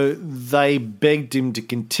though they begged him to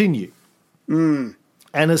continue, and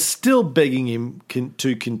are still begging him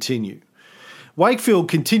to continue. Wakefield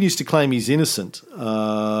continues to claim he's innocent,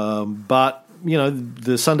 but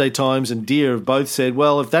the Sunday Times and Deere have both said,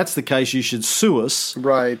 well, if that's the case, you should sue us.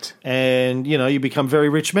 Right. And, you become a very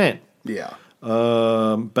rich man. Yeah.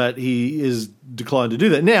 But he is declined to do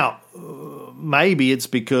that. Now, maybe it's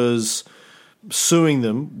because suing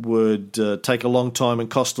them would take a long time and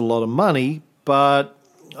cost a lot of money, but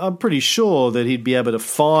I'm pretty sure that he'd be able to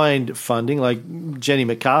find funding. Like Jenny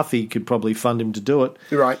McCarthy could probably fund him to do it.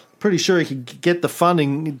 You're right. Pretty sure he could get the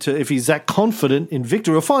funding if he's that confident in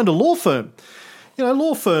victory, or find a law firm.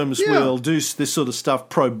 Law firms will do this sort of stuff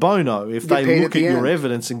pro bono if they look at your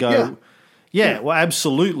evidence and go, well,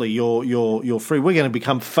 absolutely, you're free. We're going to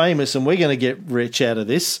become famous and we're going to get rich out of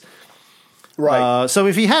this. Right. So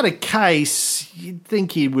if he had a case, you'd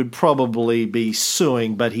think he would probably be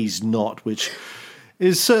suing, but he's not, which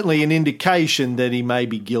is certainly an indication that he may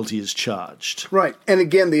be guilty as charged. Right. And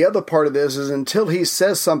again, the other part of this is until he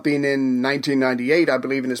says something in 1998, I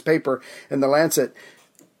believe in his paper in The Lancet,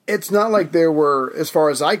 it's not like there were, as far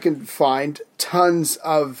as I can find, tons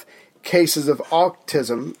of cases of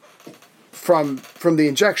autism from the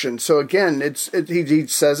injection. So again, he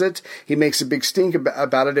says it, he makes a big stink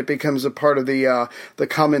about it, it becomes a part of the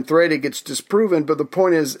common thread, it gets disproven, but the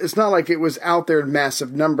point is, it's not like it was out there in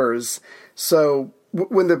massive numbers. So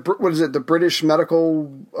when the British medical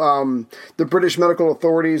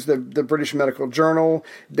authorities, the British Medical Journal,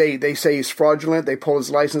 they say he's fraudulent. They pull his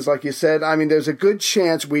license, like you said. I mean, there's a good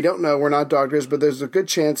chance, we don't know, we're not doctors, but there's a good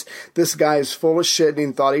chance this guy is full of shit and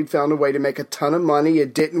he thought he'd found a way to make a ton of money.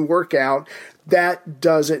 It didn't work out. That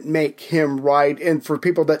doesn't make him right. And for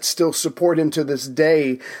people that still support him to this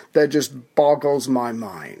day, that just boggles my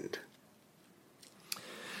mind.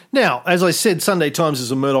 Now, as I said, Sunday Times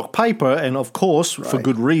is a Murdoch paper, and of course, for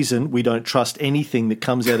good reason, we don't trust anything that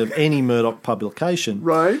comes out of any Murdoch publication.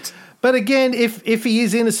 Right. But again, if he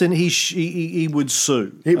is innocent, he would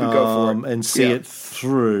sue. He would go for it. And see it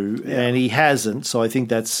through, and he hasn't. So I think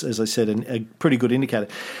that's, as I said, a pretty good indicator.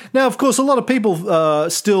 Now, of course, a lot of people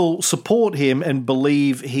still support him and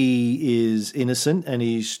believe he is innocent and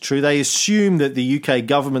he's true. They assume that the UK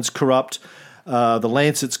government's corrupt, the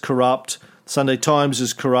Lancet's corrupt, Sunday Times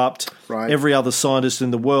is corrupt. Right. Every other scientist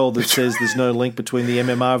in the world that says there's no link between the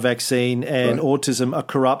MMR vaccine and autism are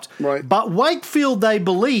corrupt. Right. But Wakefield, they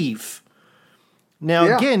believe.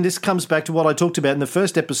 Now, again, this comes back to what I talked about in the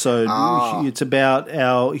first episode. It's about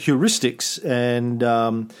our heuristics and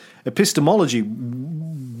epistemology.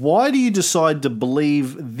 Why do you decide to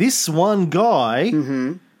believe this one guy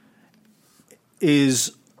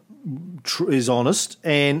is honest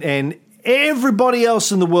and everybody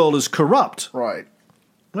else in the world is corrupt? Right.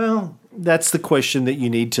 Well, that's the question that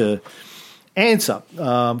you need to answer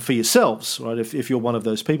for yourselves, right, if you're one of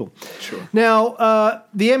those people. Sure. Now,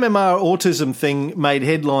 the MMR autism thing made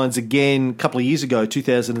headlines again a couple of years ago,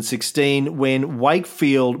 2016, when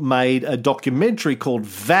Wakefield made a documentary called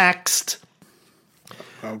Vaxxed.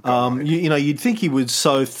 You'd think he was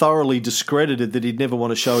so thoroughly discredited that he'd never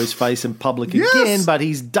want to show his face in public again, but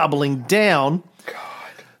he's doubling down.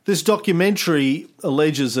 This documentary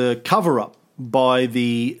alleges a cover-up by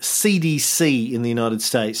the CDC in the United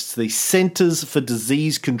States, the Centers for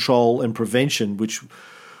Disease Control and Prevention, which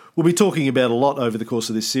we'll be talking about a lot over the course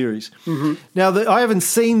of this series. Now, I haven't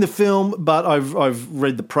seen the film, but I've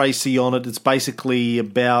read the précis on it. It's basically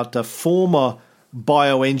about a former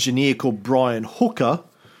bioengineer called Brian Hooker,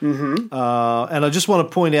 and I just want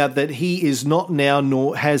to point out that he is not now,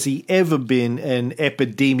 nor has he ever been, an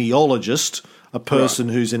epidemiologist, a person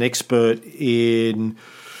who's an expert in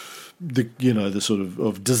the sort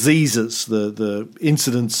of diseases, the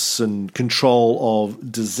incidence and control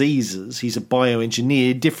of diseases. He's a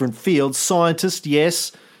bioengineer, different field, scientist,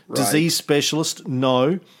 yes, disease specialist,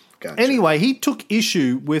 no. Gotcha. Anyway, he took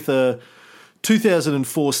issue with a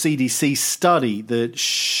 2004 CDC study that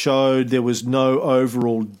showed there was no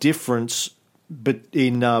overall difference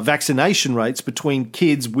in vaccination rates between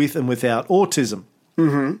kids with and without autism.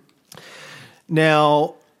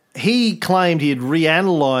 Now, he claimed he had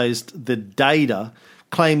reanalyzed the data,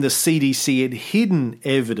 claimed the CDC had hidden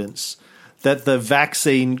evidence that the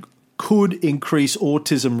vaccine could increase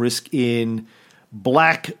autism risk in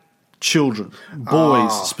black children,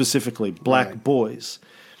 boys specifically, black boys.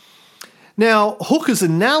 Now, Hooker's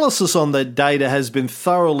analysis on that data has been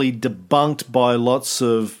thoroughly debunked by lots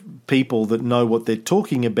of people that know what they're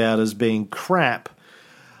talking about as being crap.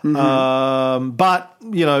 But,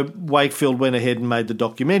 Wakefield went ahead and made the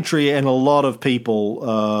documentary, and a lot of people,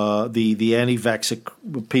 the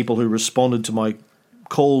anti-vax people who responded to my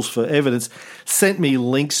calls for evidence, sent me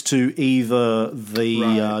links to either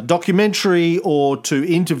the documentary or to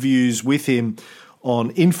interviews with him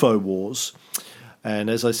on InfoWars. And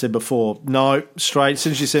as I said before, no, straight. As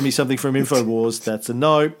soon as you send me something from InfoWars, that's a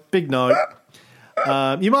no, big no.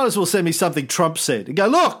 You might as well send me something Trump said and go,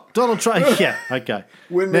 look, Donald Trump. Yeah, okay.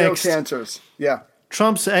 Windmill cancers. Yeah.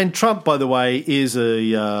 Trump, by the way, is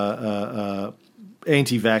a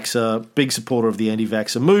anti-vaxxer, big supporter of the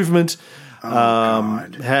anti-vaxxer movement.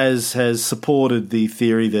 Has supported the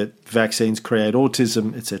theory that vaccines create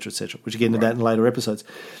autism, et cetera, which we'll get into that in later episodes.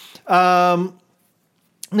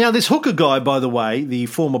 Now, this Hooker guy, by the way, the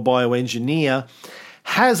former bioengineer,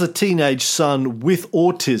 has a teenage son with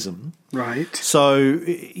autism. Right. So,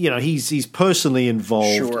 he's personally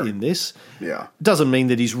involved in this. Yeah. Doesn't mean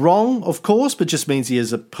that he's wrong, of course, but just means he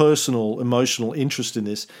has a personal, emotional interest in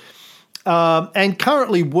this. And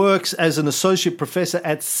currently works as an associate professor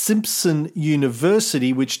at Simpson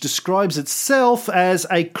University, which describes itself as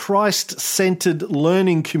a Christ-centered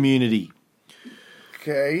learning community.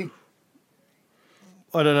 Okay.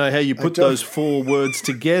 I don't know how you put those four words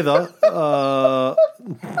together,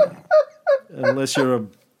 unless you're a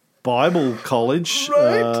Bible college.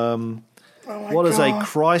 Right. What is a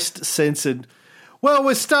Christ-centered... Well,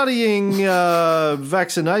 we're studying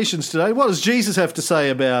vaccinations today. What does Jesus have to say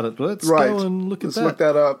about it? Let's go and look at that. Let's look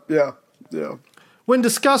that up. Yeah. When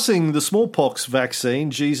discussing the smallpox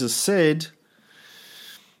vaccine, Jesus said,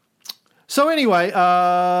 So anyway,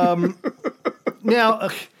 now,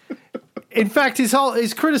 in fact,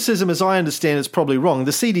 his criticism, as I understand, is probably wrong.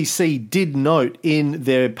 The CDC did note in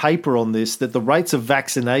their paper on this that the rates of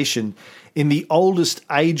vaccination in the oldest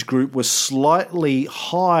age group were slightly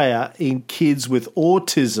higher in kids with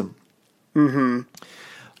autism. Mm-hmm.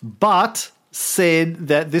 But said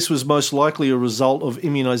that this was most likely a result of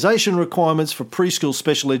immunisation requirements for preschool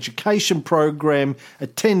special education program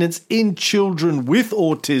attendance in children with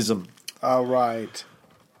autism. Oh, right.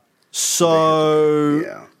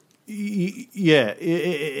 So, yeah.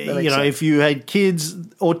 If you had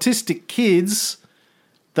autistic kids,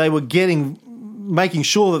 they were making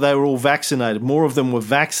sure that they were all vaccinated. More of them were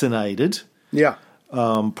vaccinated. Yeah.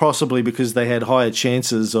 Possibly because they had higher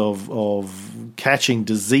chances of catching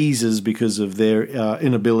diseases because of their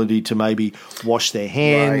inability to maybe wash their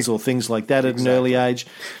hands or things like that at an early age.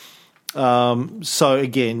 So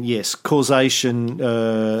again, yes, causation,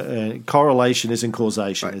 correlation isn't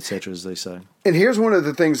causation, etc., as they say. And here's one of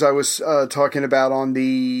the things I was talking about on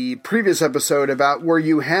the previous episode about where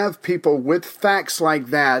you have people with facts like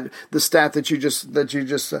that. The stat that you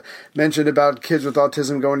just mentioned about kids with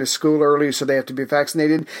autism going to school early, so they have to be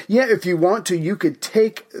vaccinated. Yeah, if you want to, you could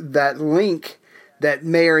take that link that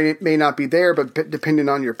may or may not be there, but depending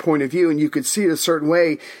on your point of view, and you could see it a certain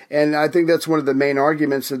way. And I think that's one of the main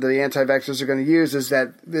arguments that the anti-vaxxers are going to use is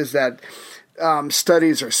that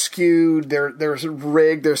studies are skewed, they're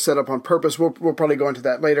rigged, they're set up on purpose. We'll probably go into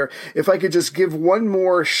that later. If I could just give one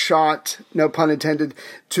more shot, no pun intended,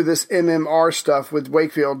 to this MMR stuff with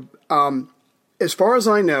Wakefield. As far as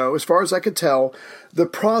I know, as far as I could tell, the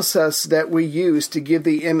process that we use to give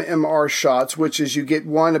the MMR shots, which is you get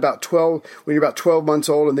one when you're about 12 months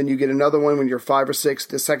old, and then you get another one when you're 5 or 6,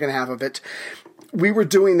 the second half of it. We were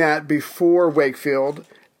doing that before Wakefield.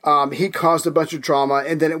 He caused a bunch of trauma,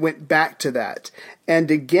 and then it went back to that. And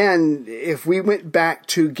again, if we went back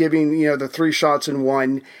to giving, the 3 shots in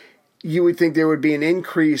one, you would think there would be a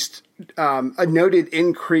noted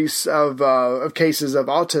increase of cases of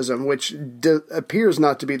autism, which appears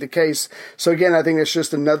not to be the case. So again, I think it's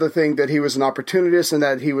just another thing that he was an opportunist and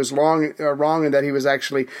that he was wrong and that he was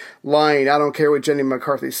actually lying. I don't care what Jenny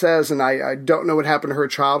McCarthy says, and I don't know what happened to her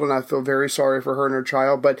child, and I feel very sorry for her and her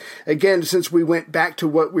child. But again, since we went back to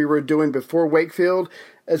what we were doing before Wakefield,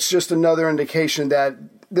 it's just another indication that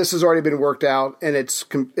this has already been worked out, and it's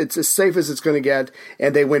as safe as it's going to get,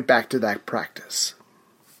 and they went back to that practice.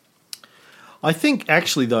 I think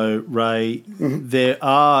actually, though, Ray, there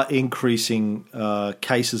are increasing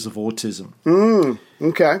cases of autism.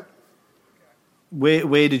 Okay.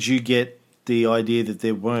 Where did you get the idea that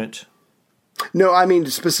there weren't? No, I mean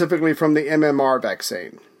specifically from the MMR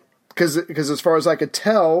vaccine. Because as far as I could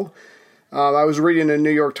tell, I was reading a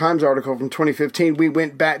New York Times article from 2015.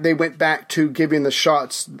 They went back to giving the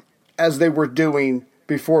shots as they were doing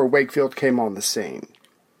before Wakefield came on the scene.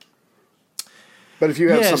 But if you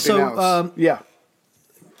have something else,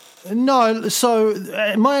 No, so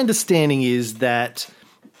my understanding is that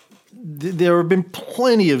there have been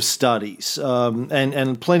plenty of studies,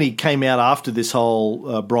 and plenty came out after this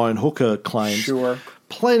whole Brian Hooker claims. Sure.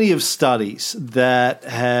 Plenty of studies that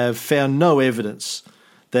have found no evidence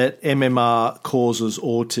that MMR causes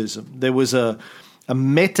autism. There was a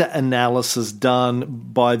meta-analysis done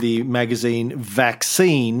by the magazine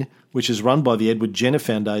Vaccine, which is run by the Edward Jenner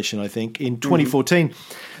Foundation, I think, in 2014.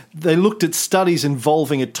 They looked at studies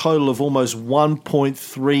involving a total of almost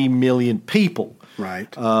 1.3 million people. Right.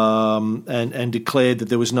 And declared that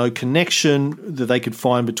there was no connection that they could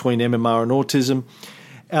find between MMR and autism.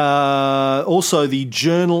 Also, the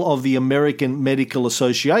Journal of the American Medical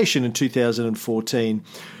Association in 2014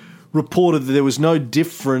 reported that there was no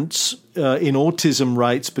difference in autism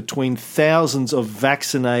rates between thousands of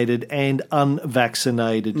vaccinated and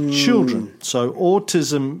unvaccinated children. So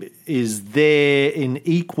autism is there in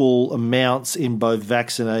equal amounts in both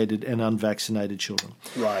vaccinated and unvaccinated children.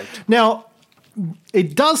 Right. Now,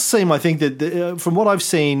 it does seem, I think, that from what I've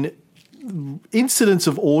seen, incidence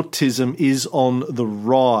of autism is on the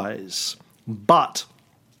rise. But,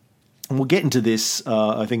 and we'll get into this,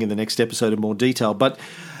 I think, in the next episode in more detail, but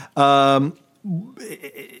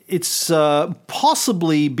it's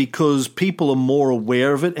possibly because people are more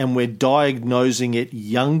aware of it and we're diagnosing it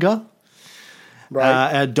younger.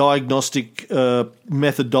 Right. Our diagnostic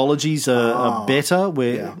methodologies are better.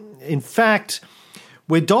 In fact,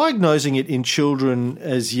 we're diagnosing it in children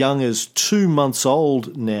as young as 2 months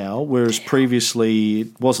old now, whereas previously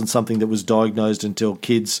it wasn't something that was diagnosed until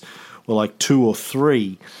kids were like 2 or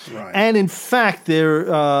 3. Right. And in fact,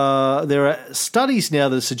 there are studies now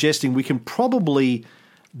that are suggesting we can probably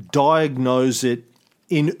diagnose it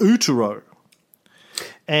in utero.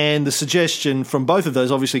 And the suggestion from both of those,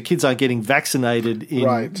 obviously, kids aren't getting vaccinated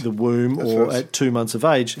in the womb or at 2 months of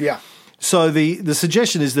age. Yeah. So the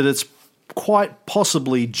suggestion is that it's quite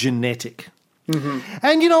possibly genetic. Mm-hmm.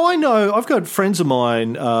 And, I know I've got friends of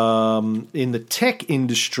mine in the tech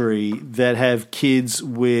industry that have kids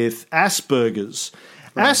with Asperger's.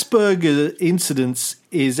 Right. Asperger incidence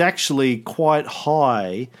is actually quite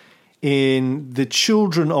high in the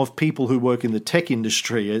children of people who work in the tech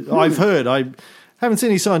industry. I've heard, I haven't seen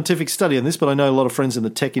any scientific study on this, but I know a lot of friends in the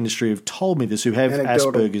tech industry have told me this who have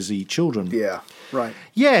Asperger's-y children. Yeah, right.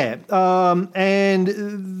 Yeah,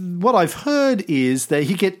 and what I've heard is that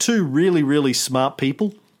you get two really, really smart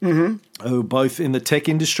people who are both in the tech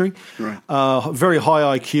industry, very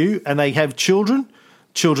high IQ, and they have children.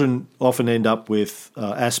 Children often end up with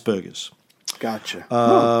Asperger's. Gotcha.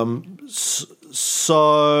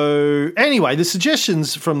 So anyway, the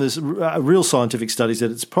suggestions from this real scientific studies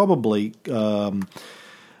that it's probably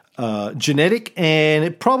genetic, and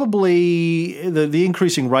it probably the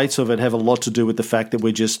increasing rates of it have a lot to do with the fact that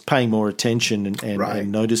we're just paying more attention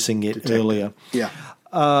and noticing it earlier. Yeah.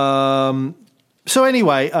 So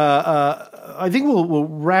anyway, I think we'll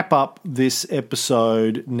wrap up this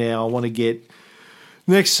episode now. I want to get.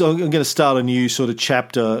 Next, I'm going to start a new sort of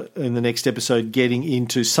chapter in the next episode getting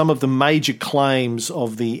into some of the major claims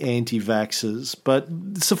of the anti-vaxxers. But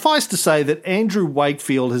suffice to say that Andrew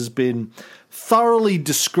Wakefield has been thoroughly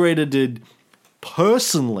discredited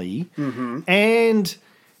personally, and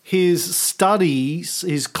his studies,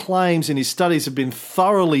 his claims and his studies have been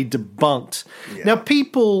thoroughly debunked. Yeah. Now,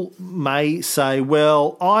 people may say,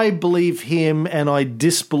 well, I believe him and I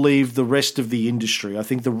disbelieve the rest of the industry. I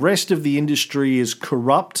think the rest of the industry is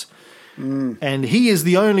corrupt and he is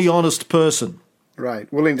the only honest person.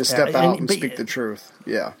 Right, willing to step out and speak the truth.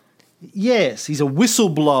 Yeah. Yes, he's a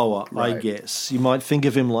whistleblower, I guess. You might think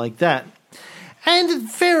of him like that. And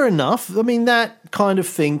fair enough. I mean, that kind of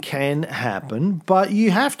thing can happen, but you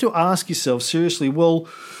have to ask yourself seriously, well,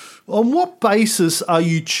 on what basis are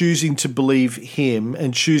you choosing to believe him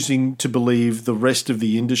and choosing to believe the rest of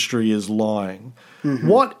the industry is lying?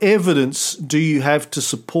 What evidence do you have to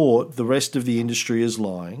support the rest of the industry is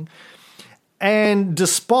lying? And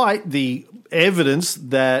despite the evidence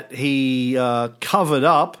that he covered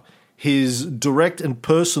up his direct and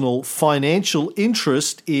personal financial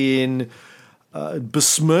interest in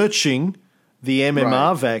besmirching the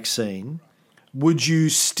MMR vaccine, would you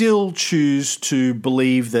still choose to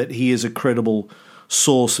believe that he is a credible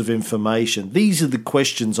source of information? These are the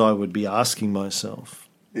questions I would be asking myself.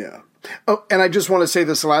 Yeah. Oh, and I just want to say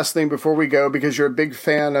this last thing before we go, because you're a big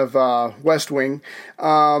fan of West Wing.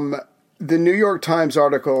 The New York Times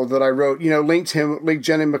article that I wrote, linked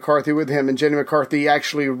Jenny McCarthy with him, and Jenny McCarthy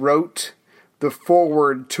actually wrote the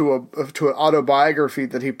foreword to an autobiography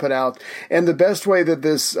that he put out. And the best way that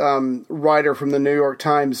this writer from the New York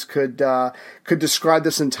Times could describe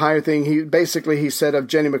this entire thing, he said of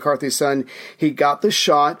Jenny McCarthy's son, he got the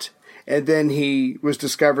shot and then he was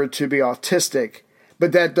discovered to be autistic.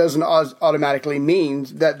 But that doesn't automatically mean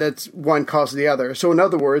that that's one caused the other. So in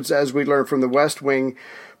other words, as we learned from the West Wing,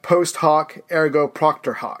 post hoc ergo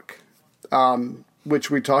propter hoc.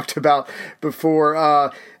 Which we talked about before.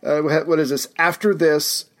 What is this? After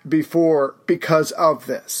this, before, because of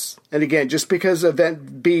this. And again, just because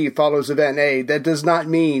event B follows event A, that does not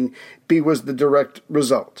mean B was the direct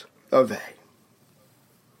result of A.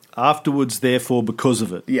 Afterwards, therefore, because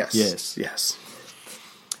of it. Yes.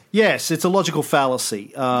 Yes, it's a logical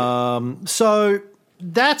fallacy. So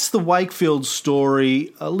that's the Wakefield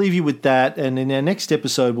story. I'll leave you with that, and in our next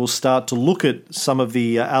episode, we'll start to look at some of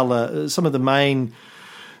the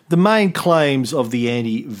main claims of the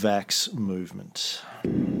anti-vax movement.